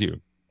 Not everyone's you.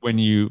 When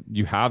you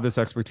have this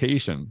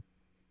expectation.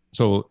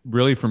 So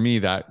really for me,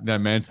 that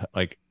meant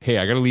like, hey,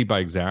 I got to lead by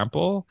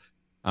example.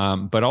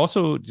 But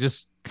also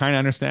just kind of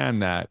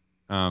understand that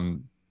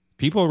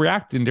people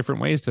react in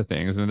different ways to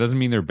things. And it doesn't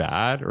mean they're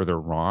bad or they're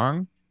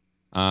wrong.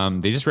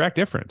 They just react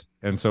different.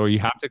 And so you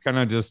have to kind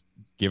of just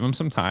give them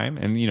some time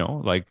and,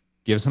 like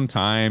give some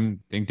time,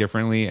 think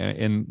differently.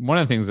 And one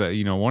of the things that,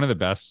 one of the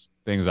best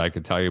things I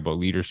could tell you about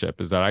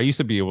leadership is that I used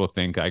to be able to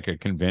think I could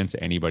convince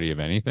anybody of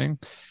anything.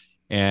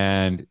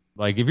 And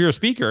like, if you're a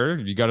speaker,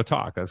 you got to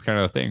talk. That's kind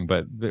of the thing.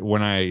 But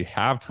when I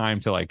have time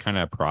to like kind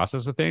of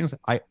process with things,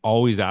 I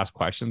always ask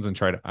questions and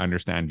try to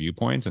understand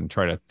viewpoints and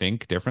try to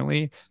think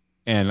differently.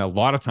 And a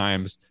lot of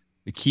times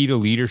the key to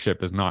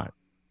leadership is not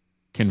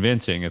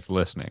convincing, it's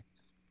listening.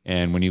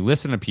 And when you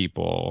listen to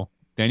people,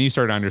 then you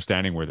start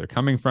understanding where they're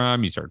coming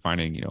from. You start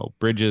finding,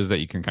 bridges that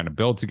you can kind of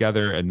build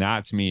together. And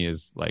that to me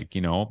is like,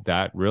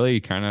 that really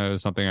kind of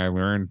is something I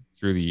learned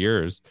through the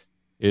years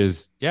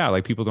is, yeah,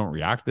 like people don't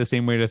react the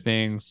same way to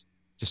things.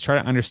 Just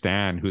try to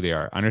understand who they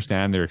are,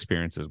 understand their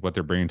experiences, what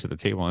they're bringing to the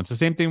table. And it's the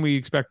same thing we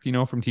expect,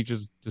 from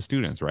teachers to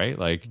students, right?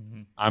 Like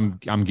I'm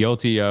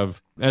guilty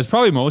of, as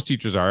probably most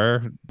teachers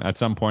are at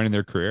some point in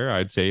their career,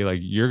 I'd say like,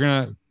 you're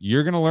going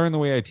to learn the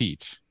way I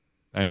teach.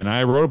 And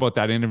I wrote about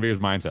that innovator's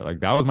mindset.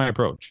 Like that was my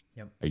approach.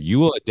 Yep. Like, you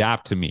will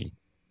adapt to me.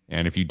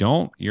 And if you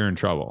don't, you're in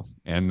trouble.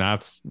 And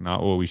that's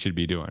not what we should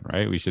be doing,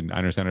 right? We should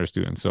understand our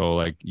students. So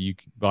like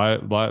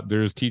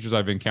there's teachers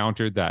I've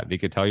encountered that they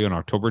could tell you on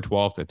October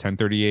 12th at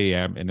 10:30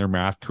 a.m. in their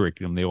math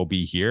curriculum, they will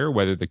be here,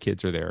 whether the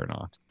kids are there or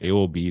not. They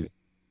will be there.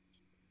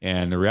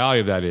 And the reality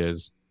of that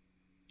is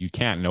you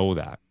can't know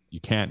that. You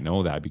can't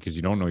know that because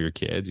you don't know your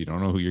kids. You don't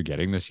know who you're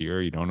getting this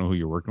year. You don't know who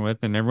you're working with,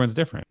 and everyone's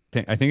different.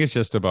 I think it's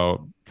just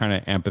about kind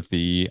of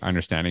empathy,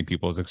 understanding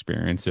people's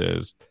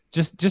experiences,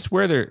 just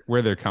where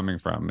they're coming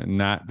from.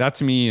 And that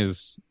to me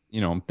is,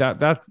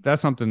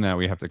 that's something that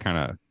we have to kind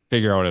of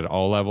figure out at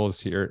all levels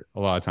here.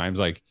 A lot of times,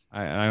 like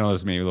I know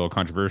this may be a little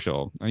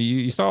controversial.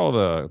 You saw all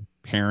the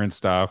parent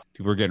stuff.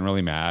 People are getting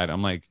really mad.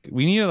 I'm like,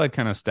 we need to like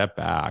kind of step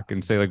back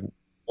and say like,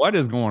 what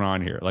is going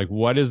on here? Like,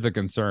 what is the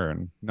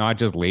concern? Not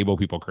just label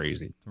people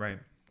crazy. Right.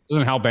 It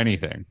doesn't help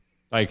anything.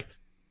 Like,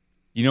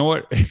 you know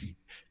what? It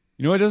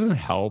doesn't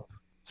help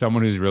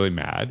someone who's really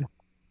mad,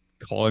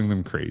 calling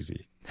them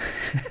crazy.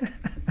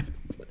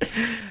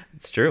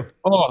 It's true.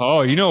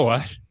 Oh, you know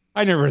what?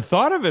 I never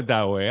thought of it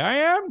that way. I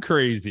am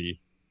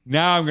crazy.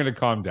 Now I'm going to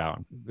calm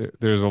down.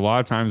 There's a lot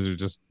of times they're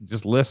just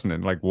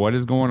listening. Like, what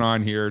is going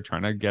on here?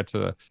 Trying to get to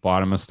the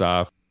bottom of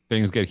stuff.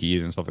 Things get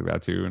heated and stuff like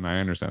that too. And I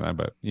understand that.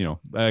 But,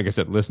 like I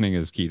said, listening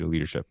is key to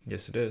leadership.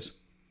 Yes, it is.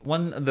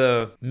 One of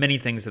the many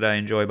things that I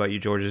enjoy about you,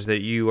 George, is that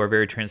you are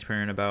very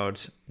transparent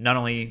about not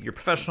only your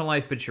professional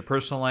life, but your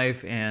personal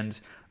life. And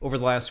over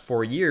the last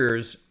 4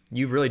 years,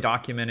 you've really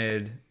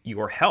documented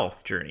your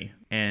health journey.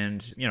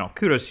 And,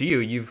 kudos to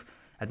you.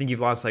 I think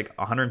you've lost like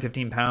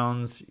 115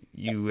 pounds.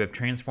 You have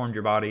transformed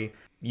your body.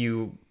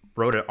 You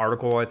wrote an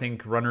article, I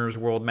think, Runner's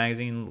World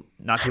magazine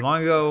not too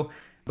long ago.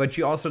 But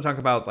you also talk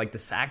about like the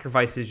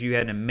sacrifices you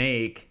had to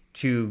make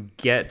to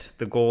get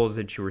the goals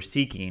that you were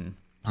seeking.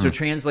 So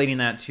translating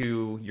that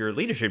to your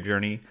leadership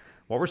journey,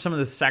 what were some of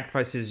the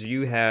sacrifices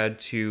you had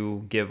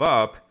to give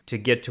up to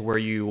get to where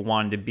you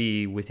wanted to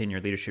be within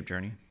your leadership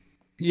journey?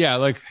 Yeah,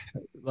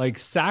 like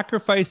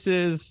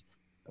sacrifices,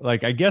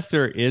 like I guess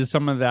there is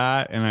some of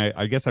that. And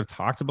I guess I've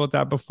talked about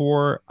that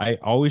before. I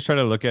always try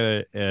to look at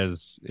it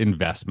as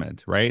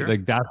investment, right? Sure.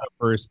 Like that's the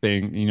first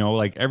thing,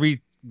 like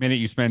every minute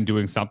you spend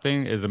doing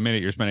something is a minute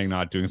you're spending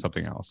not doing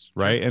something else,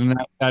 right? And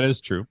that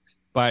is true,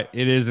 but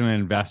it is an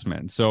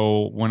investment.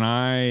 So when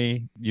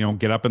I,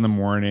 get up in the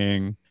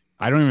morning,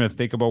 I don't even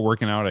think about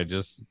working out. I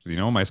just,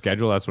 my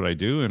schedule, that's what I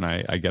do. And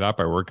I get up,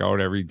 I work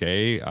out every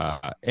day.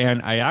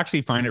 And I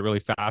actually find it really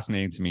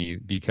fascinating to me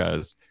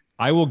because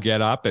I will get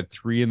up at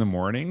 3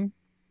 a.m.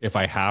 if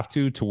I have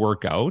to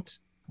work out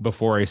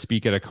before I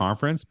speak at a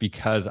conference,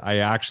 because I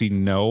actually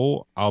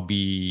know I'll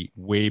be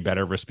way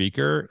better of a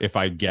speaker if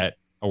I get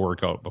a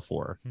workout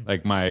before,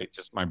 like my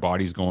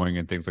body's going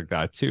and things like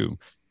that too.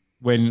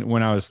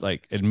 When I was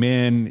like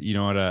admin,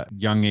 at a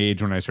young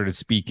age, when I started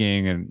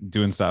speaking and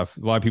doing stuff, a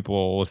lot of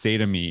people will say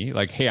to me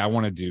like, hey, I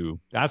want to do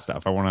that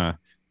stuff. I want to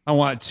I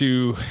want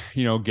to,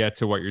 get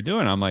to what you're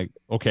doing. I'm like,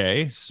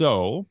 okay,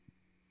 so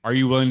are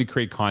you willing to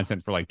create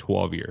content for like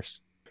 12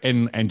 years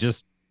and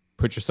just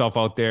put yourself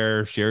out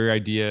there, share your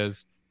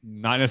ideas,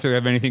 not necessarily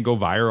have anything go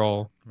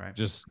viral, Right.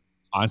 just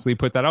honestly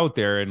put that out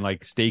there and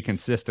like stay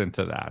consistent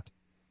to that.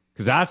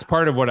 Cause that's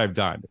part of what I've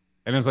done.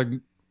 And it's like,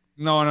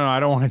 no, I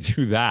don't want to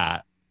do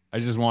that. I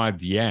just want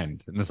the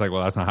end. And it's like,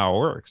 well, that's not how it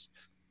works.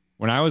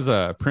 When I was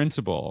a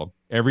principal,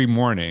 every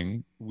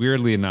morning,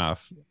 weirdly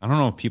enough, I don't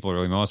know if people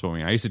really know this about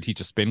me. I used to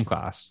teach a spin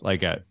class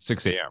like at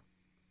 6 a.m.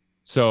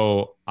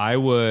 So I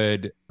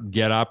would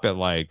get up at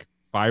like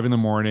 5 in the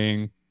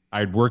morning.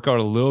 I'd work out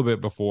a little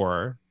bit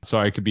before so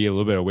I could be a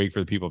little bit awake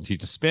for the people to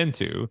teach a spin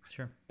to.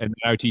 Sure. And then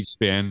I would teach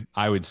spin.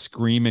 I would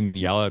scream and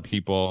yell at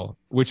people,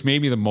 which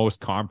made me the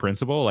most calm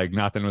principal. Like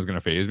nothing was going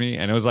to phase me.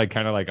 And it was like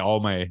kind of like all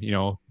my,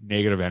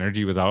 negative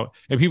energy was out.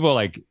 And people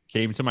like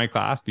came to my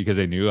class because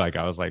they knew like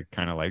I was like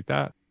kind of like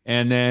that.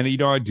 And then,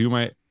 I'd do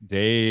my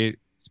day,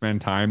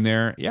 spend time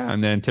there. Yeah.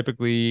 And then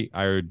typically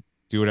I would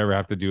do whatever I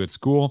have to do at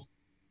school.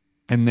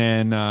 And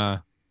then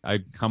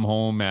I'd come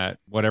home at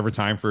whatever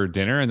time for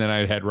dinner, and then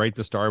I'd head right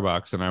to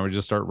Starbucks, and I would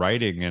just start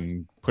writing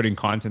and putting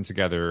content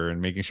together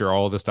and making sure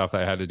all the stuff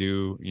I had to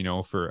do,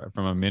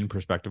 from a min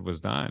perspective was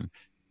done.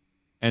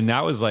 And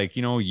that was like,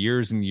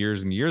 years and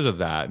years and years of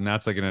that. And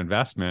that's like an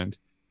investment.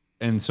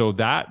 And so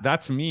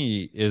that to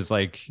me is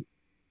like,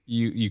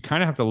 you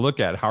kind of have to look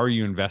at how are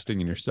you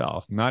investing in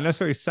yourself, not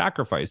necessarily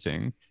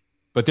sacrificing,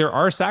 but there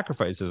are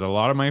sacrifices. A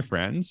lot of my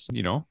friends,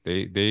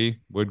 they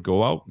would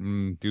go out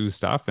and do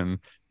stuff, and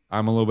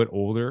I'm a little bit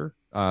older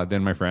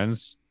than my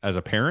friends as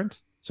a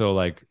parent. So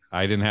like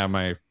I didn't have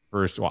I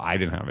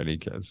didn't have any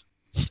kids,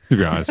 to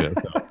be honest. Yeah,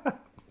 so.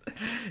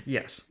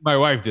 Yes. My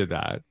wife did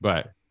that,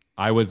 but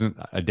I wasn't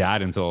a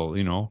dad until,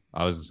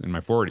 I was in my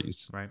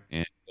 40s. Right.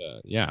 And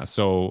yeah,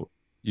 so,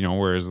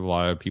 whereas a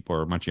lot of people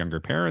are much younger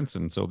parents.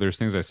 And so there's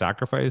things I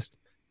sacrificed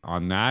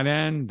on that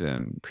end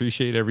and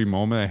appreciate every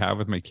moment I have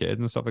with my kids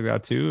and stuff like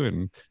that too.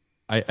 And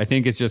I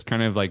think it's just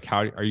kind of like,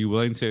 how are you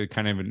willing to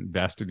kind of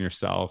invest in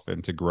yourself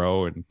and to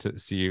grow and to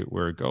see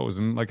where it goes?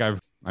 And like,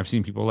 I've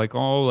seen people like,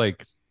 oh,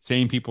 like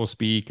same people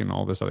speak and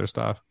all this other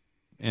stuff.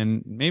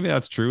 And maybe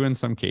that's true in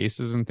some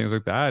cases and things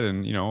like that.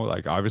 And,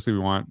 like obviously we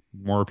want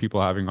more people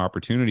having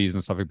opportunities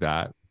and stuff like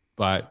that.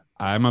 But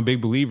I'm a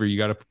big believer. You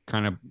got to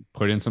kind of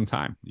put in some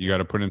time. You got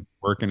to put in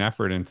work and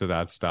effort into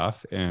that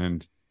stuff.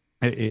 And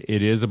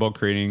it is about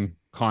creating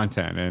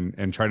content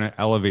and trying to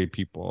elevate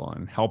people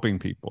and helping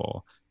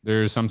people.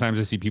 There's sometimes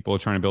I see people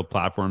trying to build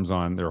platforms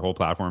on their whole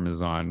platform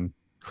is on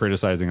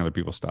criticizing other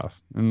people's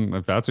stuff. And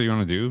if that's what you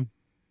want to do,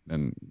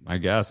 then I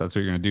guess that's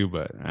what you're going to do,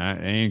 but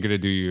it ain't going to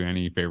do you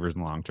any favors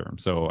in the long term.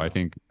 So I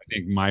think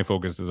my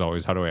focus is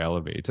always, how do I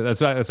elevate?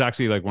 That's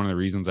actually like one of the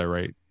reasons I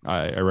write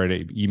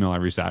an email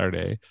every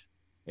Saturday.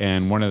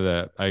 And one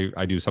of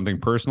I do something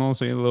personal,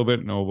 so you a little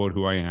bit know about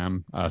who I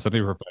am,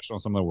 something professional,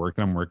 some of the work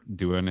that I'm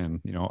doing,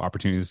 and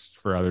opportunities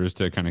for others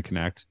to kind of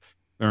connect,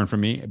 learn from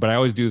me. But I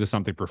always do the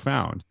something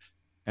profound,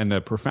 and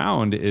the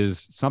profound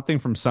is something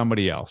from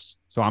somebody else.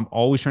 So I'm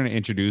always trying to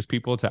introduce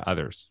people to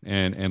others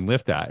and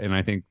lift that. And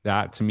I think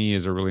that to me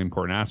is a really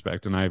important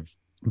aspect. And I've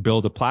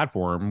built a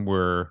platform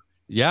where,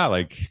 yeah,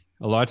 like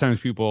a lot of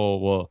times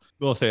people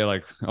will say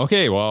like,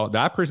 okay, well,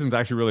 that person's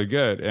actually really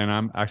good. And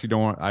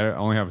I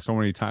only have so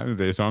many times a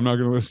day, so I'm not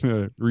going to listen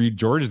to read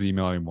George's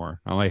email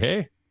anymore. I'm like,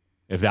 hey,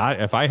 if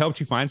I helped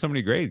you find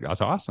somebody great,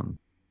 that's awesome.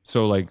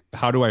 So like,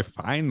 how do I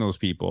find those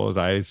people? Is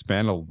I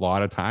spend a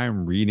lot of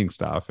time reading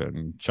stuff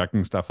and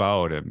checking stuff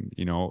out and,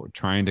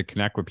 trying to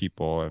connect with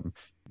people and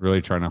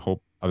really trying to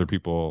hope other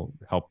people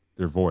help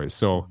their voice.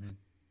 So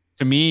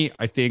to me,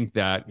 I think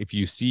that if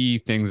you see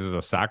things as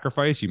a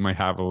sacrifice, you might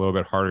have a little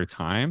bit harder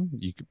time.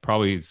 You could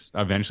probably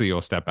eventually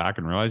you'll step back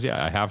and realize,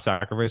 yeah, I have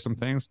sacrificed some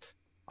things.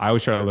 I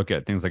always try to look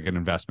at things like an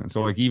investment.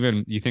 So like,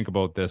 even you think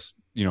about this,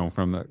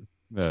 from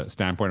the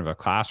standpoint of a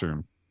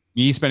classroom,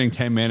 me spending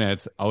 10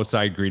 minutes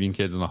outside greeting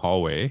kids in the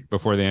hallway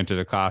before they enter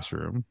the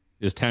classroom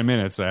is 10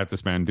 minutes I have to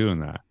spend doing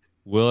that.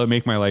 Will it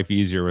make my life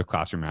easier with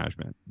classroom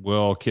management?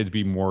 Will kids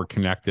be more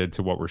connected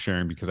to what we're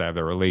sharing because I have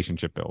a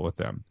relationship built with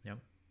them? Yep.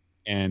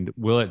 And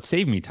will it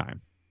save me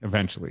time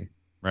eventually?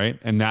 Right.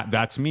 And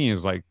that to me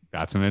is like,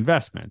 that's an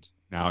investment.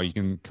 Now you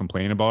can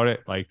complain about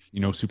it, like,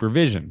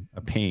 supervision,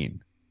 a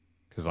pain.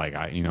 Cause like,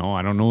 I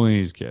don't know any of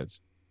these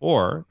kids,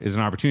 or is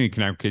an opportunity to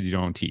connect with kids you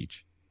don't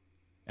teach.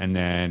 And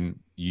then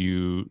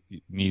you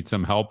need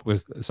some help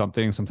with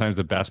something. Sometimes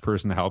the best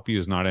person to help you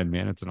is not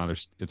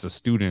admin, it's a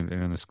student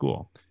in the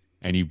school,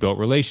 and you built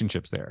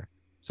relationships there.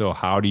 So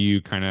how do you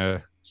kind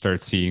of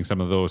start seeing some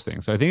of those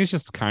things? So I think it's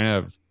just kind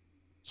of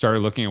started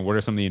looking at what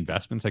are some of the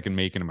investments I can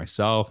make into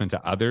myself,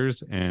 into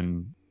others,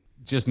 and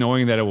just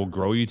knowing that it will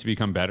grow you to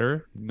become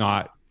better.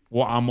 Not,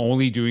 well, I'm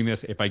only doing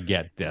this if I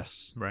get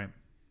this. Right.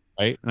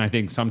 Right. And I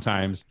think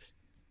sometimes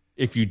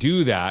if you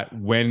do that,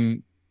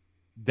 when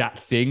that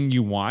thing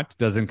you want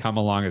doesn't come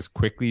along as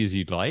quickly as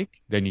you'd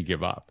like, then you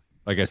give up.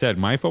 Like I said,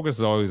 my focus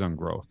is always on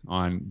growth,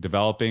 on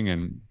developing,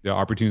 and the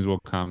opportunities will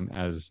come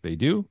as they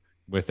do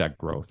with that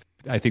growth.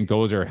 I think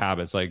those are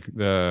habits like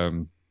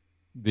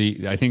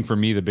I think for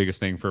me, the biggest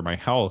thing for my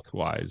health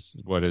wise,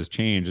 what has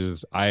changed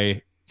is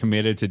I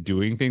committed to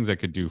doing things I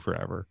could do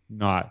forever,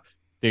 not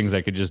things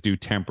I could just do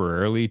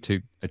temporarily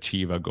to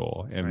achieve a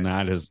goal. And Right.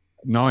 that is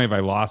not only have I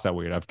lost that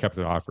weight, I've kept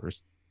it off for a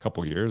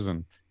couple years,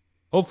 and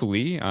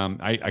hopefully,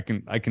 I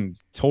can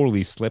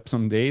totally slip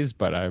some days,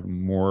 but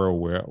I'm more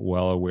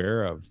well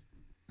aware of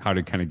how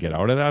to kind of get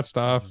out of that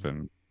stuff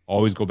and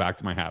always go back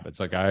to my habits.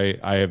 Like I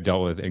have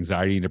dealt with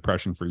anxiety and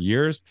depression for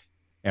years,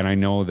 and I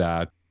know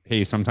that,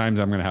 hey, sometimes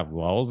I'm going to have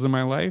lulls in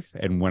my life,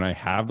 and when I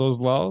have those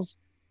lulls,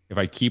 if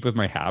I keep with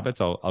my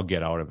habits, I'll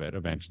get out of it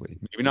eventually.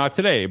 Maybe not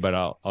today, but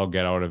I'll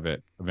get out of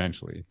it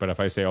eventually. But if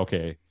I say,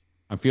 okay,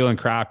 I'm feeling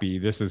crappy,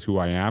 this is who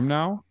I am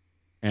now,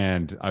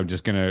 and I'm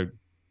just gonna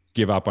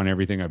give up on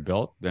everything I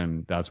built,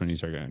 then that's when you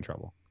start getting in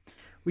trouble.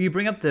 Well, you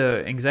bring up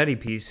the anxiety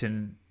piece,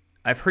 and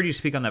I've heard you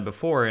speak on that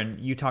before, and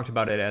you talked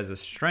about it as a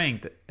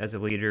strength as a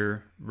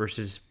leader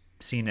versus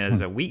seen it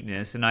as a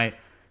weakness. And I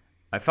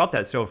felt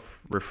that so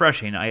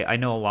refreshing. I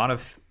know a lot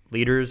of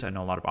leaders, I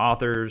know a lot of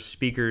authors,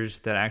 speakers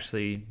that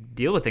actually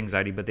deal with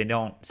anxiety, but they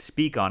don't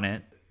speak on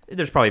it.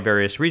 There's probably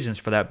various reasons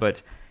for that,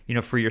 but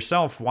for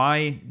yourself,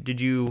 why did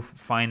you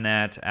find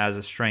that as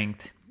a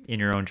strength in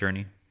your own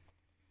journey?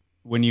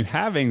 When you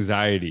have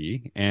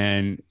anxiety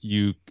and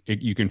you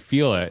can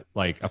feel it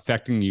like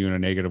affecting you in a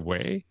negative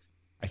way,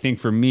 I think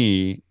for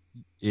me,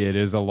 it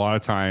is a lot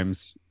of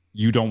times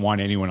you don't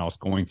want anyone else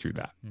going through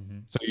that. Mm-hmm.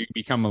 So you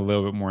become a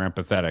little bit more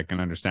empathetic and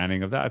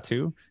understanding of that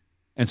too.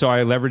 And so I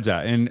leveraged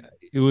that. And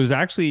it was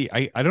actually,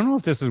 I don't know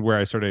if this is where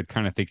I started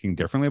kind of thinking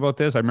differently about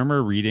this. I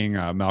remember reading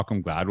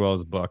Malcolm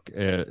Gladwell's book.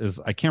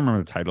 I can't remember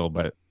the title,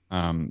 but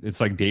it's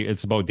like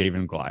it's about David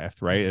and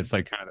Goliath, right? It's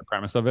like kind of the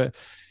premise of it.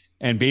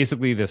 And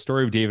basically, the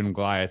story of David and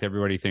Goliath,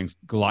 everybody thinks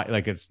Goliath,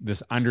 like it's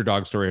this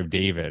underdog story of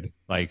David,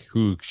 like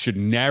who should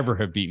never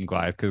have beaten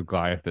Goliath because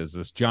Goliath is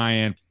this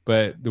giant.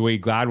 But the way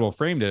Gladwell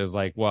framed it is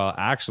like, well,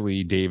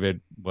 actually,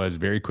 David was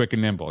very quick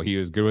and nimble. He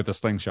was good with a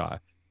slingshot.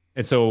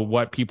 And so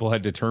what people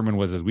had determined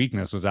was his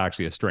weakness was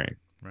actually a strength.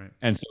 Right.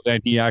 And so then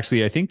he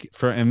actually, I think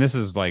and this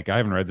is like, I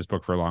haven't read this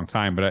book for a long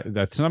time, but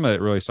that some of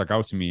it really stuck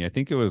out to me. I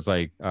think it was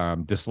like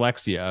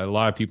dyslexia. A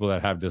lot of people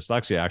that have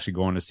dyslexia actually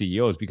go into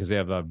CEOs because they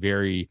have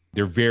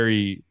they're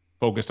very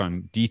focused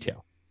on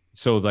detail.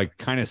 So like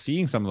kind of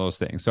seeing some of those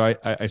things. So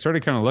I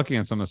started kind of looking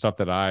at some of the stuff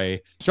that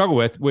I struggle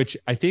with, which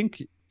I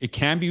think it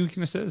can be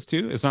weaknesses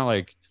too. It's not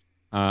like,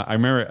 I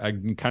remember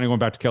kind of going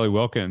back to Kelly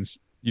Wilkins,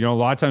 a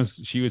lot of times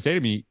she would say to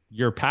me,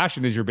 your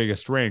passion is your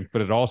biggest strength,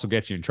 but it also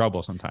gets you in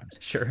trouble sometimes.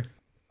 Sure.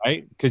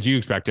 Right? Because you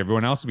expect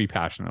everyone else to be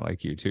passionate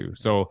like you too.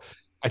 So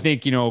I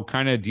think,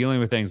 kind of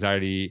dealing with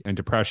anxiety and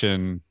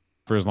depression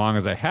for as long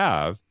as I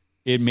have,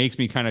 it makes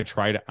me kind of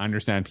try to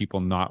understand people,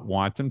 not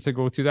want them to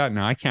go through that.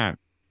 Now I can't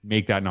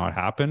make that not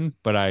happen,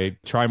 but I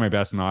try my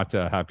best not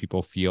to have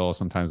people feel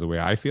sometimes the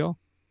way I feel.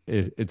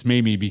 It's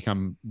made me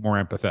become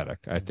more empathetic,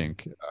 I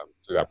think,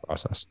 through that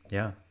process.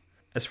 Yeah.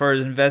 As far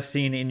as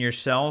investing in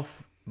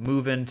yourself,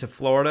 moving to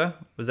Florida,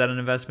 was that an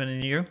investment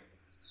in you?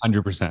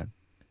 100%.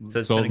 So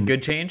it's been a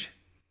good change?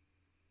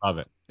 Love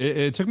it.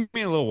 It took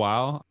me a little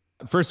while.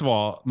 First of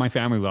all, my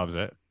family loves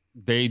it.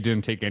 They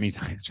didn't take any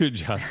time to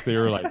adjust. They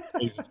were like,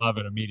 they just love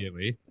it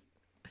immediately.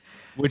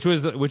 Which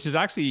is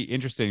actually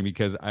interesting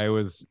because I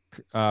was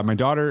my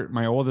daughter,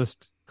 my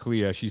oldest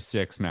Kalia, she's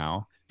 6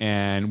 now.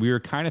 And we were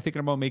kind of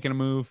thinking about making a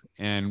move.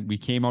 And we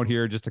came out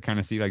here just to kind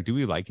of see, like, do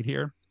we like it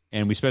here?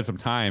 And we spent some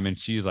time, and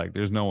she's like,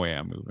 there's no way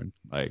I'm moving.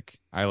 Like,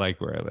 I like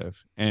where I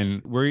live.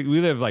 And we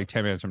live like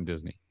 10 minutes from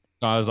Disney.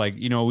 So I was like,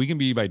 we can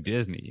be by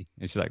Disney.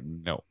 And she's like,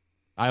 no.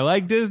 I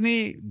like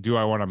Disney. Do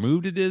I want to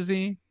move to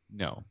Disney?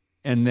 No.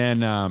 And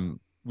then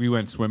we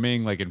went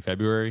swimming like in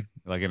February,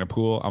 like in a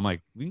pool. I'm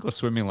like, we can go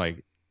swimming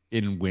like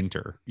in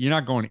winter. You're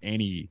not going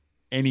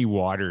any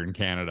water in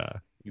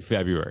Canada in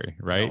February,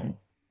 right? No.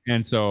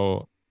 And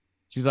so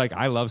she's like,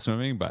 I love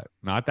swimming, but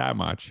not that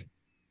much.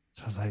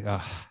 So I was like,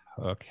 oh,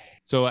 okay.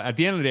 So at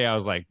the end of the day, I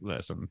was like,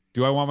 listen,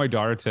 do I want my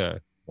daughter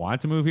to want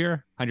to move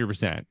here?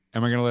 100%. Am I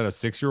going to let a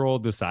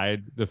 6-year-old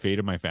decide the fate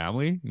of my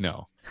family?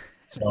 No.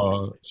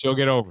 So she'll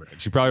get over it.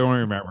 She probably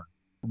won't remember.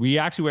 We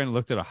actually went and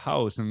looked at a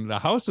house, and the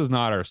house was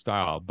not our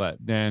style. But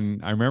then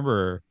I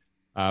remember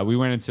we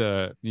went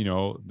into,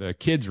 the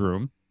kids'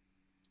 room,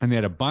 and they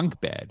had a bunk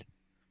bed.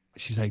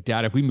 She's like,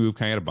 Dad, if we move,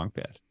 can I get a bunk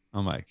bed?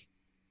 I'm like,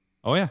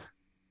 oh, yeah,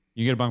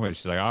 you get a bunk bed.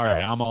 She's like, all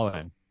right, I'm all in.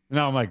 And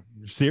now I'm like,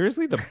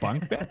 seriously, the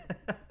bunk bed?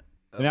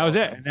 And that was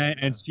it.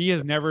 And she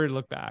has never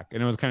looked back.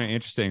 And it was kind of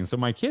interesting. So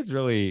my kids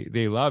really,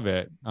 they love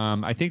it.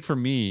 I think for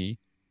me,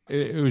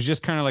 it was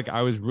just kind of like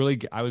I was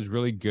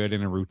really good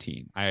in a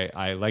routine.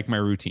 I like my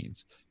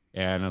routines.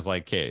 And I was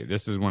like, okay,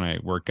 this is when I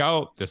work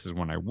out. This is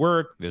when I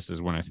work. This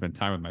is when I spend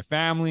time with my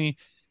family.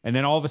 And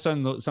then all of a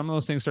sudden, some of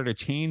those things started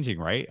changing,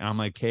 right? And I'm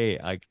like, hey,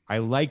 like I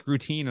like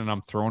routine, and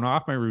I'm thrown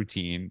off my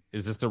routine.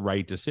 Is this the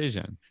right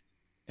decision?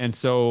 And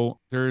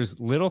so there's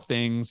little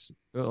things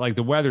like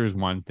the weather is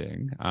one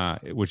thing,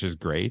 which is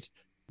great.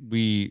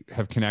 We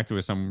have connected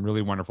with some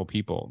really wonderful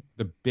people.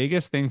 The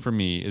biggest thing for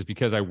me is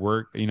because I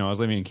work, I was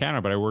living in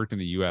Canada, but I worked in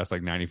the US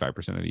like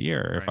 95% of the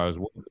year. Right. If I was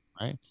working,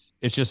 right?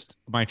 It's just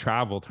my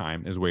travel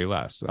time is way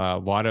less. A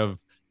lot of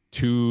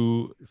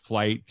 2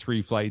 flight,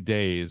 3 flight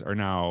days are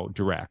now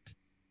direct.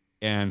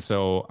 And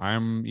so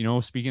I'm,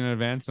 speaking at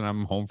events and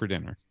I'm home for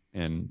dinner.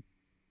 And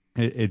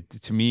it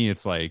to me,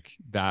 it's like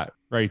that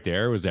right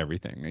there was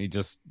everything.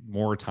 Just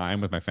more time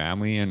with my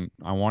family, and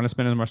I want to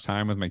spend as much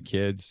time with my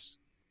kids.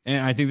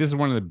 And I think this is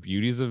one of the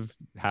beauties of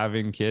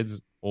having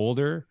kids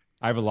older.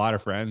 I have a lot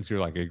of friends who are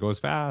like, it goes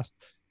fast.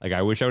 Like,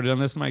 I wish I would have done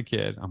this to my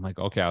kid. I'm like,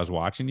 okay, I was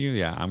watching you.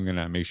 Yeah, I'm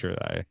gonna make sure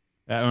that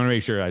I want to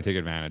make sure I take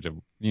advantage of,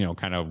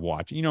 kind of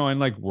watching, and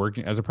like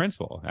working as a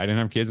principal. I didn't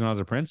have kids when I was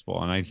a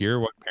principal, and I'd hear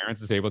what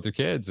parents say about their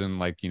kids and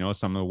like,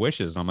 some of the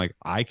wishes. And I'm like,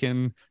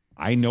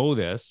 I know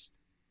this,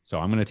 so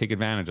I'm going to take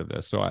advantage of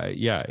this. So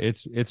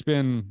it's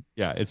been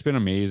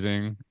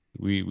amazing.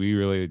 We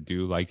really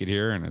do like it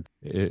here, and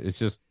it's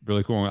just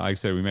really cool. Like I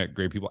said, we met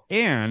great people,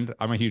 and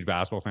I'm a huge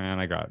basketball fan.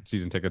 I got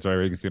season tickets, so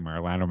you can see my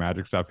Orlando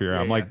Magic stuff here.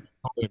 I'm like,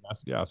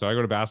 yeah. So I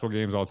go to basketball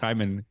games all the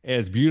time, and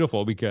it's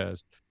beautiful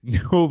because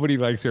nobody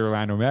likes the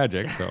Orlando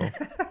Magic, so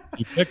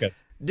you pick it.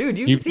 Dude,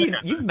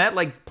 you've met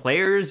like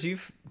players,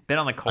 you've been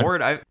on the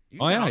court. You've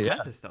done all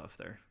kinds of stuff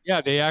there.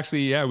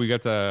 Yeah, we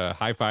got to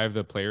high five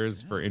the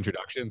players for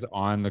introductions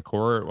on the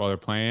court while they're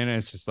playing. And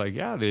it's just like,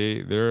 yeah,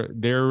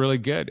 they're really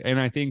good. And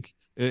I think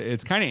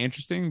it's kind of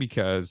interesting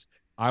because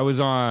I was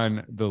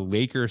on the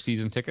Lakers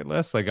season ticket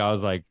list. Like, I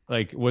was like,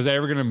 was I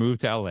ever going to move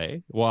to LA?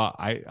 Well,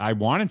 I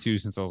wanted to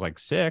since I was like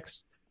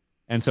 6.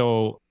 And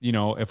so,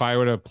 if I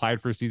would have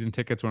applied for season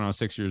tickets when I was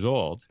 6 years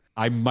old,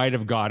 I might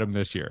have got them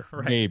this year,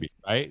 maybe.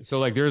 Right. So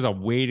like, there's a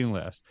waiting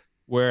list.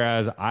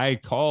 Whereas I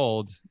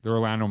called the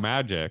Orlando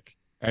Magic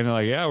and they're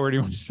like, yeah, where do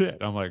you want to sit?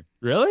 I'm like,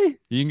 really?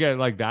 You can get it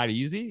like that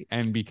easy?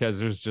 And because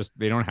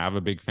they don't have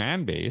a big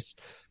fan base,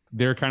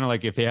 they're kind of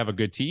like, if they have a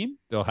good team,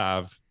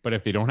 but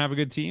if they don't have a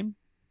good team,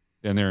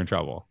 then they're in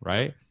trouble.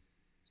 Right.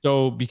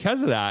 So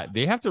because of that,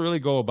 they have to really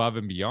go above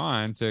and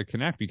beyond to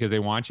connect because they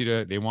want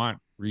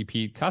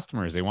repeat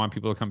customers. They want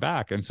people to come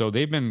back. And so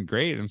they've been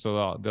great. And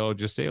so they'll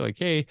just say like,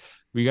 hey,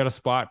 we got a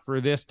spot for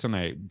this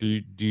tonight.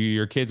 Do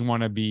your kids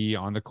want to be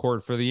on the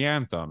court for the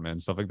anthem and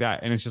stuff like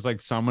that? And it's just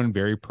like someone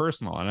very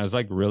personal. And it's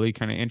like really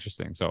kind of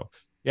interesting. So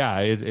yeah,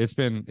 it's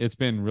been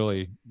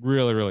really,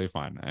 really, really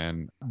fun.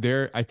 And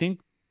I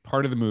think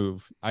part of the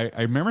move, I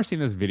remember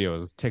seeing this video, it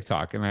was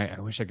TikTok, and I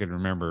wish I could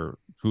remember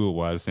who it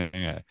was saying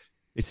it.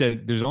 It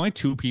said, there's only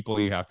 2 people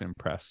you have to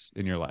impress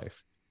in your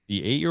life, the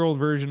 8-year-old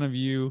version of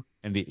you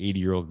and the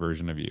 80-year-old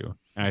version of you.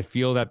 And I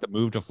feel that the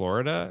move to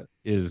Florida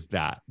is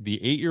that the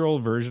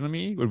 8-year-old version of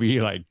me would be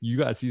like, you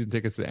got season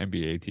tickets to the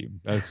NBA team.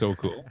 That's so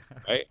cool.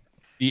 Right.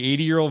 The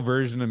 80-year-old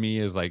version of me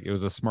is like, it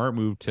was a smart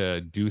move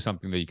to do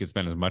something that you could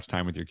spend as much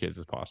time with your kids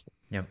as possible.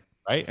 Yep.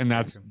 Right. And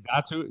I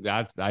thought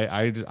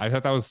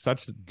that was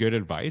such good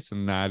advice.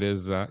 And that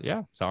is, so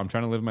I'm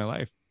trying to live my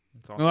life.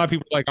 Awesome. A lot of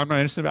people are like, I'm not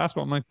interested in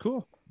basketball. I'm like,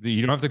 cool.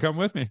 You don't have to come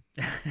with me.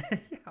 Yeah.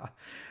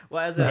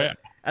 Well,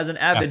 as an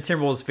avid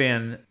Timberwolves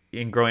fan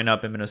in growing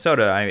up in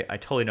Minnesota, I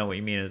totally know what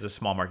you mean as a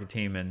small market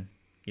team and,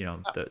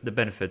 the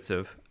benefits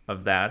of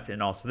that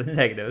and also the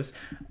negatives.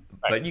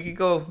 Right. But you could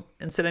go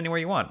and sit anywhere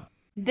you want.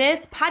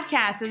 This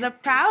podcast is a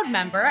proud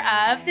member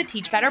of the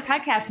Teach Better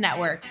Podcast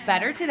Network.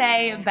 Better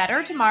today,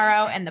 better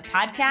tomorrow, and the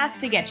podcast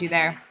to get you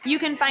there. You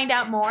can find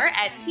out more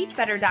at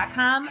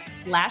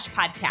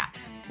teachbetter.com/podcasts.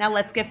 Now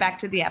let's get back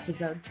to the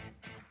episode.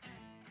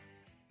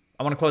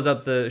 I want to close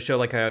out the show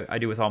like I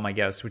do with all my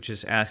guests, which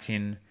is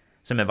asking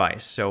some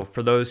advice. So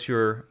for those who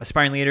are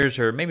aspiring leaders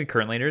or maybe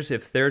current leaders,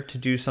 if they're to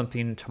do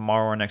something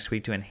tomorrow or next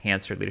week to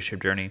enhance their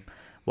leadership journey,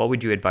 what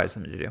would you advise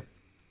them to do?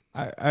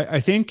 I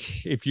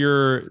think if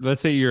let's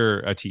say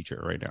you're a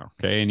teacher right now,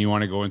 okay, and you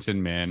want to go into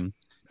admin,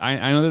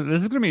 I know that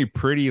this is going to be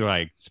pretty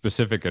like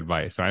specific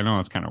advice. I know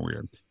it's kind of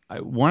weird.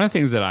 One of the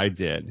things that I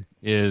did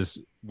is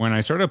when I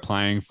started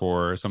applying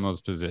for some of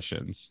those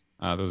positions,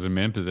 those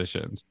admin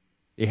positions,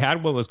 it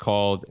had what was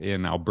called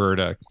in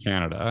Alberta,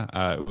 Canada,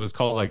 it was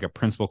called like a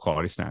principal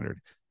quality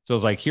standard. So it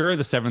was like, here are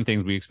the 7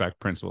 things we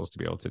expect principals to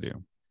be able to do.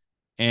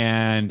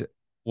 And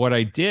what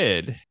I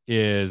did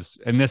is,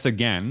 and this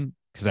again,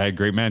 because I had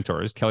great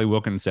mentors, Kelly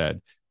Wilkins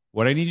said,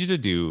 what I need you to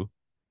do,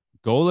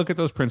 go look at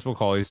those principal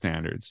quality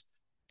standards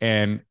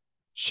and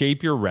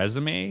shape your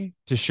resume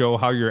to show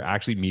how you're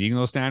actually meeting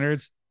those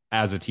standards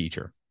as a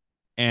teacher.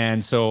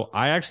 And so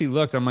I actually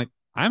looked, I'm like,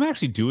 I'm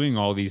actually doing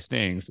all these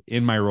things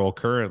in my role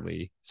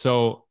currently.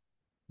 So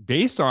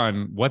based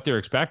on what they're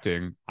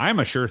expecting, I'm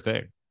a sure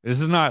thing. This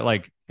is not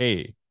like,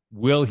 hey,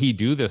 will he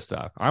do this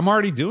stuff? I'm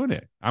already doing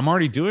it. I'm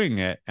already doing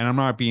it. And I'm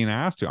not being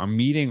asked to. I'm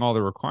meeting all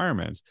the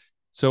requirements.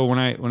 So when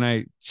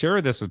I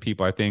share this with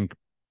people, I think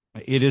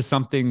it is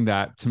something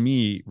that to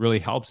me really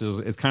helps.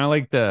 It's kind of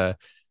like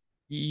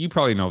you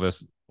probably know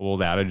this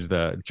old adage,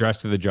 the dress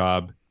to the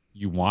job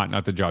you want,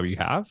 not the job you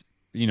have.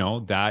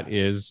 That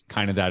is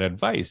kind of that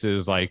advice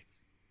is like,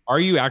 are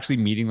you actually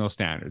meeting those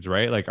standards,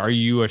 right? Like, are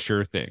you a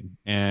sure thing?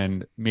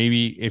 And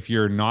maybe if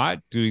you're not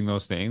doing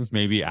those things,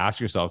 maybe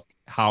ask yourself,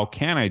 how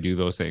can I do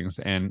those things?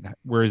 And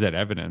where is that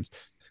evidence?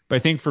 But I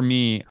think for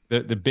me,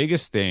 the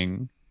biggest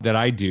thing that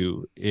I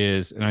do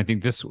is, and I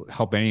think this will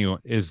help anyone,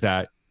 is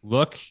that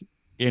look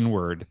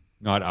inward,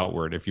 not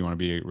outward, if you want to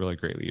be a really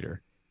great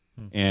leader.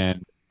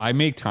 And I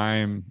make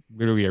time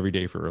literally every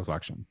day for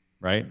reflection,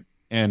 right?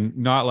 And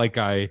not like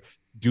I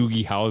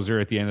Doogie Howser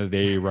at the end of the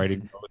day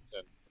writing notes,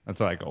 and that's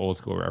like an old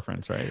school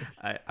reference, right?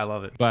 I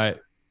love it.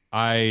 But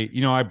I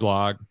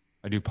blog,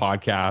 I do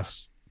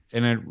podcasts,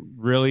 and it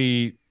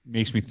really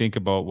makes me think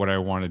about what I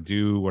want to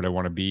do, what I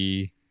want to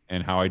be,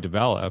 and how I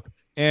develop.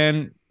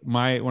 And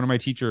one of my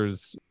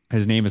teachers,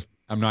 his name is,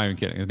 I'm not even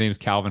kidding, his name is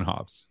Calvin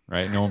Hobbs,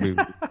 right? No one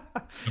believes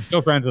I'm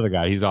still friends with the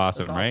guy. He's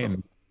awesome, right?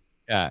 And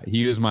yeah,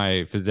 he was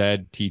my phys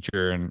ed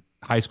teacher and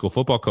high school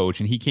football coach.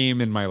 And he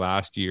came in my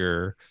last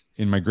year,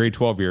 in my grade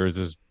 12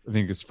 years, I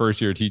think his first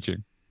year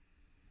teaching.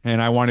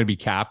 And I wanted to be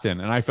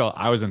captain. And I felt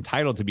I was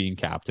entitled to being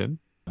captain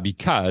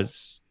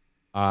because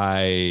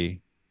I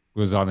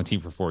was on the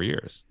team for 4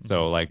 years.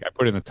 So like I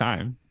put in the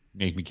time,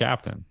 make me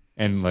captain.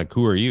 And like,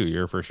 who are you?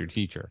 You're a first year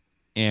teacher.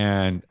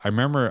 And I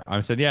remember I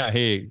said, yeah,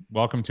 hey,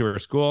 welcome to our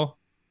school.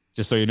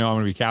 Just so you know, I'm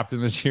going to be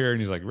captain this year.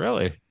 And he's like,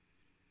 really?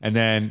 And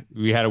then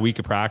we had a week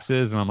of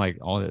practices, and I'm like,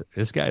 oh,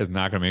 this guy is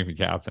not going to make me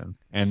captain.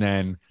 And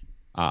then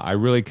I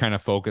really kind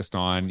of focused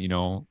on,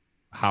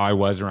 how I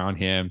was around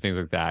him, things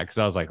like that. Cause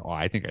I was like, oh,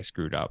 I think I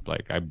screwed up.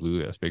 Like I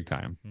blew this big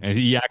time. And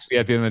he actually,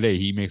 at the end of the day,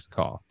 he makes the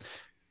call.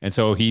 And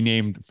so he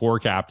named 4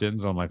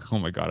 captains. I'm like, oh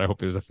my God, I hope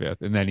there's a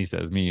 5th. And then he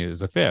says me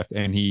is a 5th.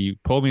 And he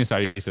pulled me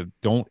aside. He said,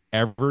 don't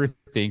ever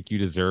think you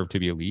deserve to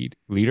be a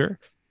leader.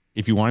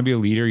 If you want to be a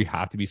leader, you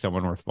have to be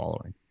someone worth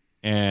following.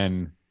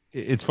 And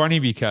it's funny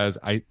because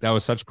that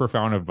was such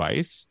profound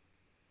advice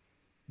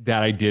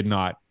that I did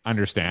not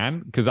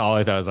understand, because all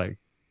I thought was like,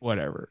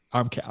 whatever,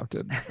 I'm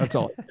captain. That's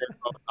all.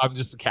 I'm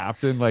just a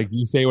captain. Like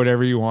you say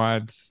whatever you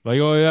want. Like,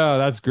 oh yeah,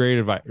 that's great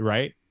advice,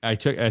 right? I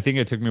think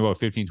it took me about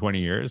 15, 20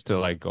 years to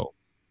like go,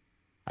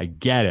 I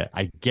get it.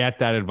 I get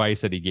that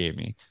advice that he gave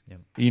me. Yep.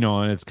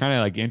 And it's kind of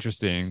like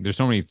interesting. There's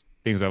so many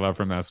things I love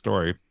from that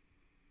story.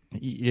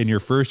 In your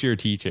first year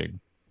teaching,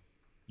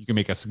 you can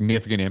make a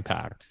significant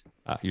impact.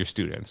 Your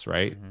students,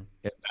 right?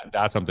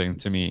 That's something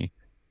to me.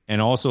 And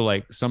also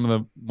like some of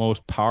the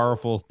most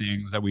powerful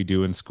things that we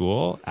do in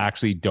school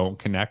actually don't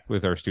connect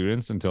with our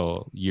students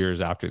until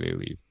years after they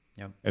leave.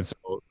 Yep. And so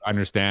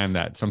understand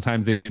that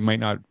sometimes they might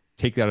not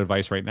take that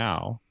advice right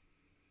now,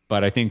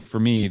 but I think for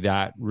me,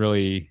 that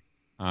really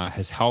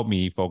has helped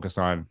me focus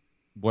on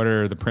what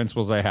are the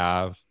principles I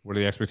have, what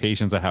are the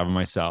expectations I have of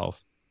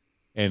myself,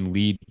 and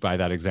lead by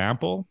that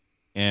example.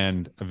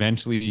 And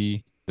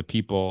eventually the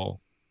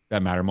people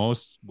that matter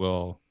most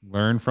will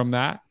learn from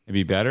that and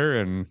be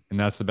better. And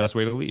that's the best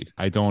way to lead.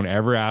 I don't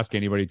ever ask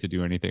anybody to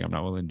do anything I'm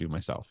not willing to do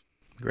myself.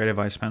 Great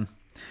advice, man.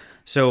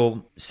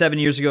 So 7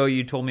 years ago,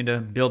 you told me to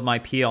build my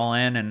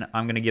PLN, and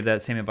I'm going to give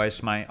that same advice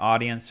to my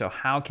audience. So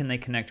how can they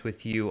connect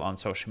with you on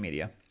social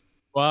media?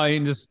 Well, you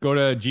can just go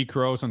to G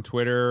Kuros on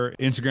Twitter,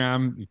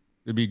 Instagram.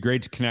 It'd be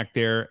great to connect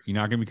there. You're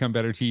not going to become a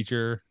better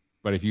teacher,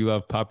 but if you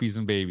love puppies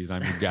and babies,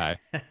 I'm your guy.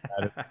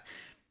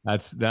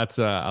 That's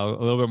a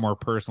little bit more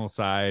personal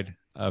side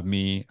of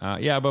me.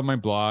 But my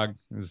blog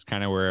is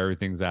kind of where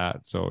everything's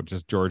at. So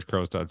just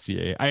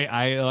georgekuros.ca.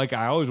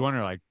 I always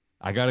wonder, like,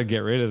 I got to get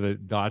rid of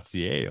the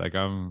 .ca. Like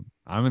I'm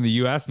in the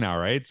US now,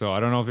 right? So I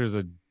don't know if there's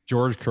a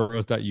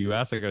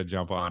georgekuros.us I got to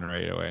jump on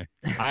right away.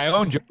 I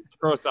own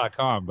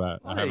georgekuros.com, but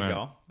there you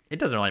go. It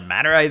doesn't really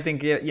matter. I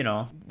think,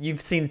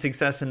 you've seen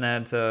success in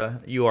that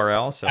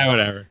URL. So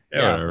whatever.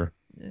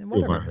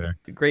 Whatever.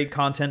 Great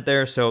content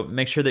there. So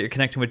make sure that you're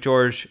connecting with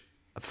George.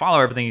 Follow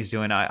everything he's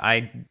doing.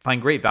 I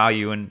find great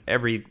value in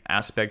every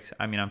aspect.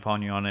 I mean, I'm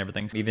following you on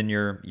everything, even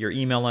your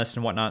email list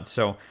and whatnot.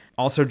 So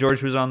also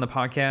George was on the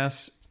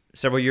podcast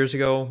several years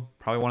ago,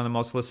 probably one of the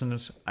most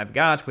listeners I've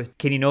got, with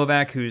Katie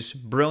Novak, who's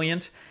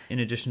brilliant, in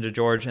addition to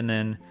George. And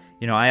then,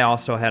 I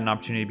also had an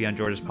opportunity to be on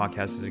George's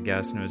podcast as a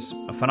guest, and it was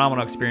a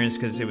phenomenal experience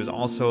because it was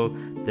also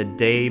the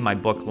day my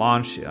book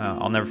launched.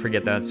 I'll never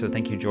forget that. So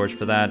thank you, George,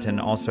 for that. And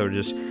also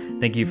just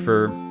thank you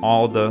for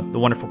all the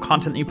wonderful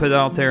content that you put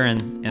out there,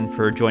 and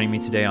for joining me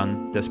today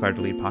on the Aspire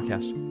to Lead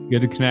podcast.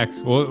 Good to connect.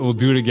 We'll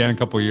do it again in a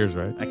couple of years,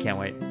 right? I can't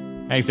wait.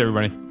 Thanks,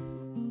 everybody.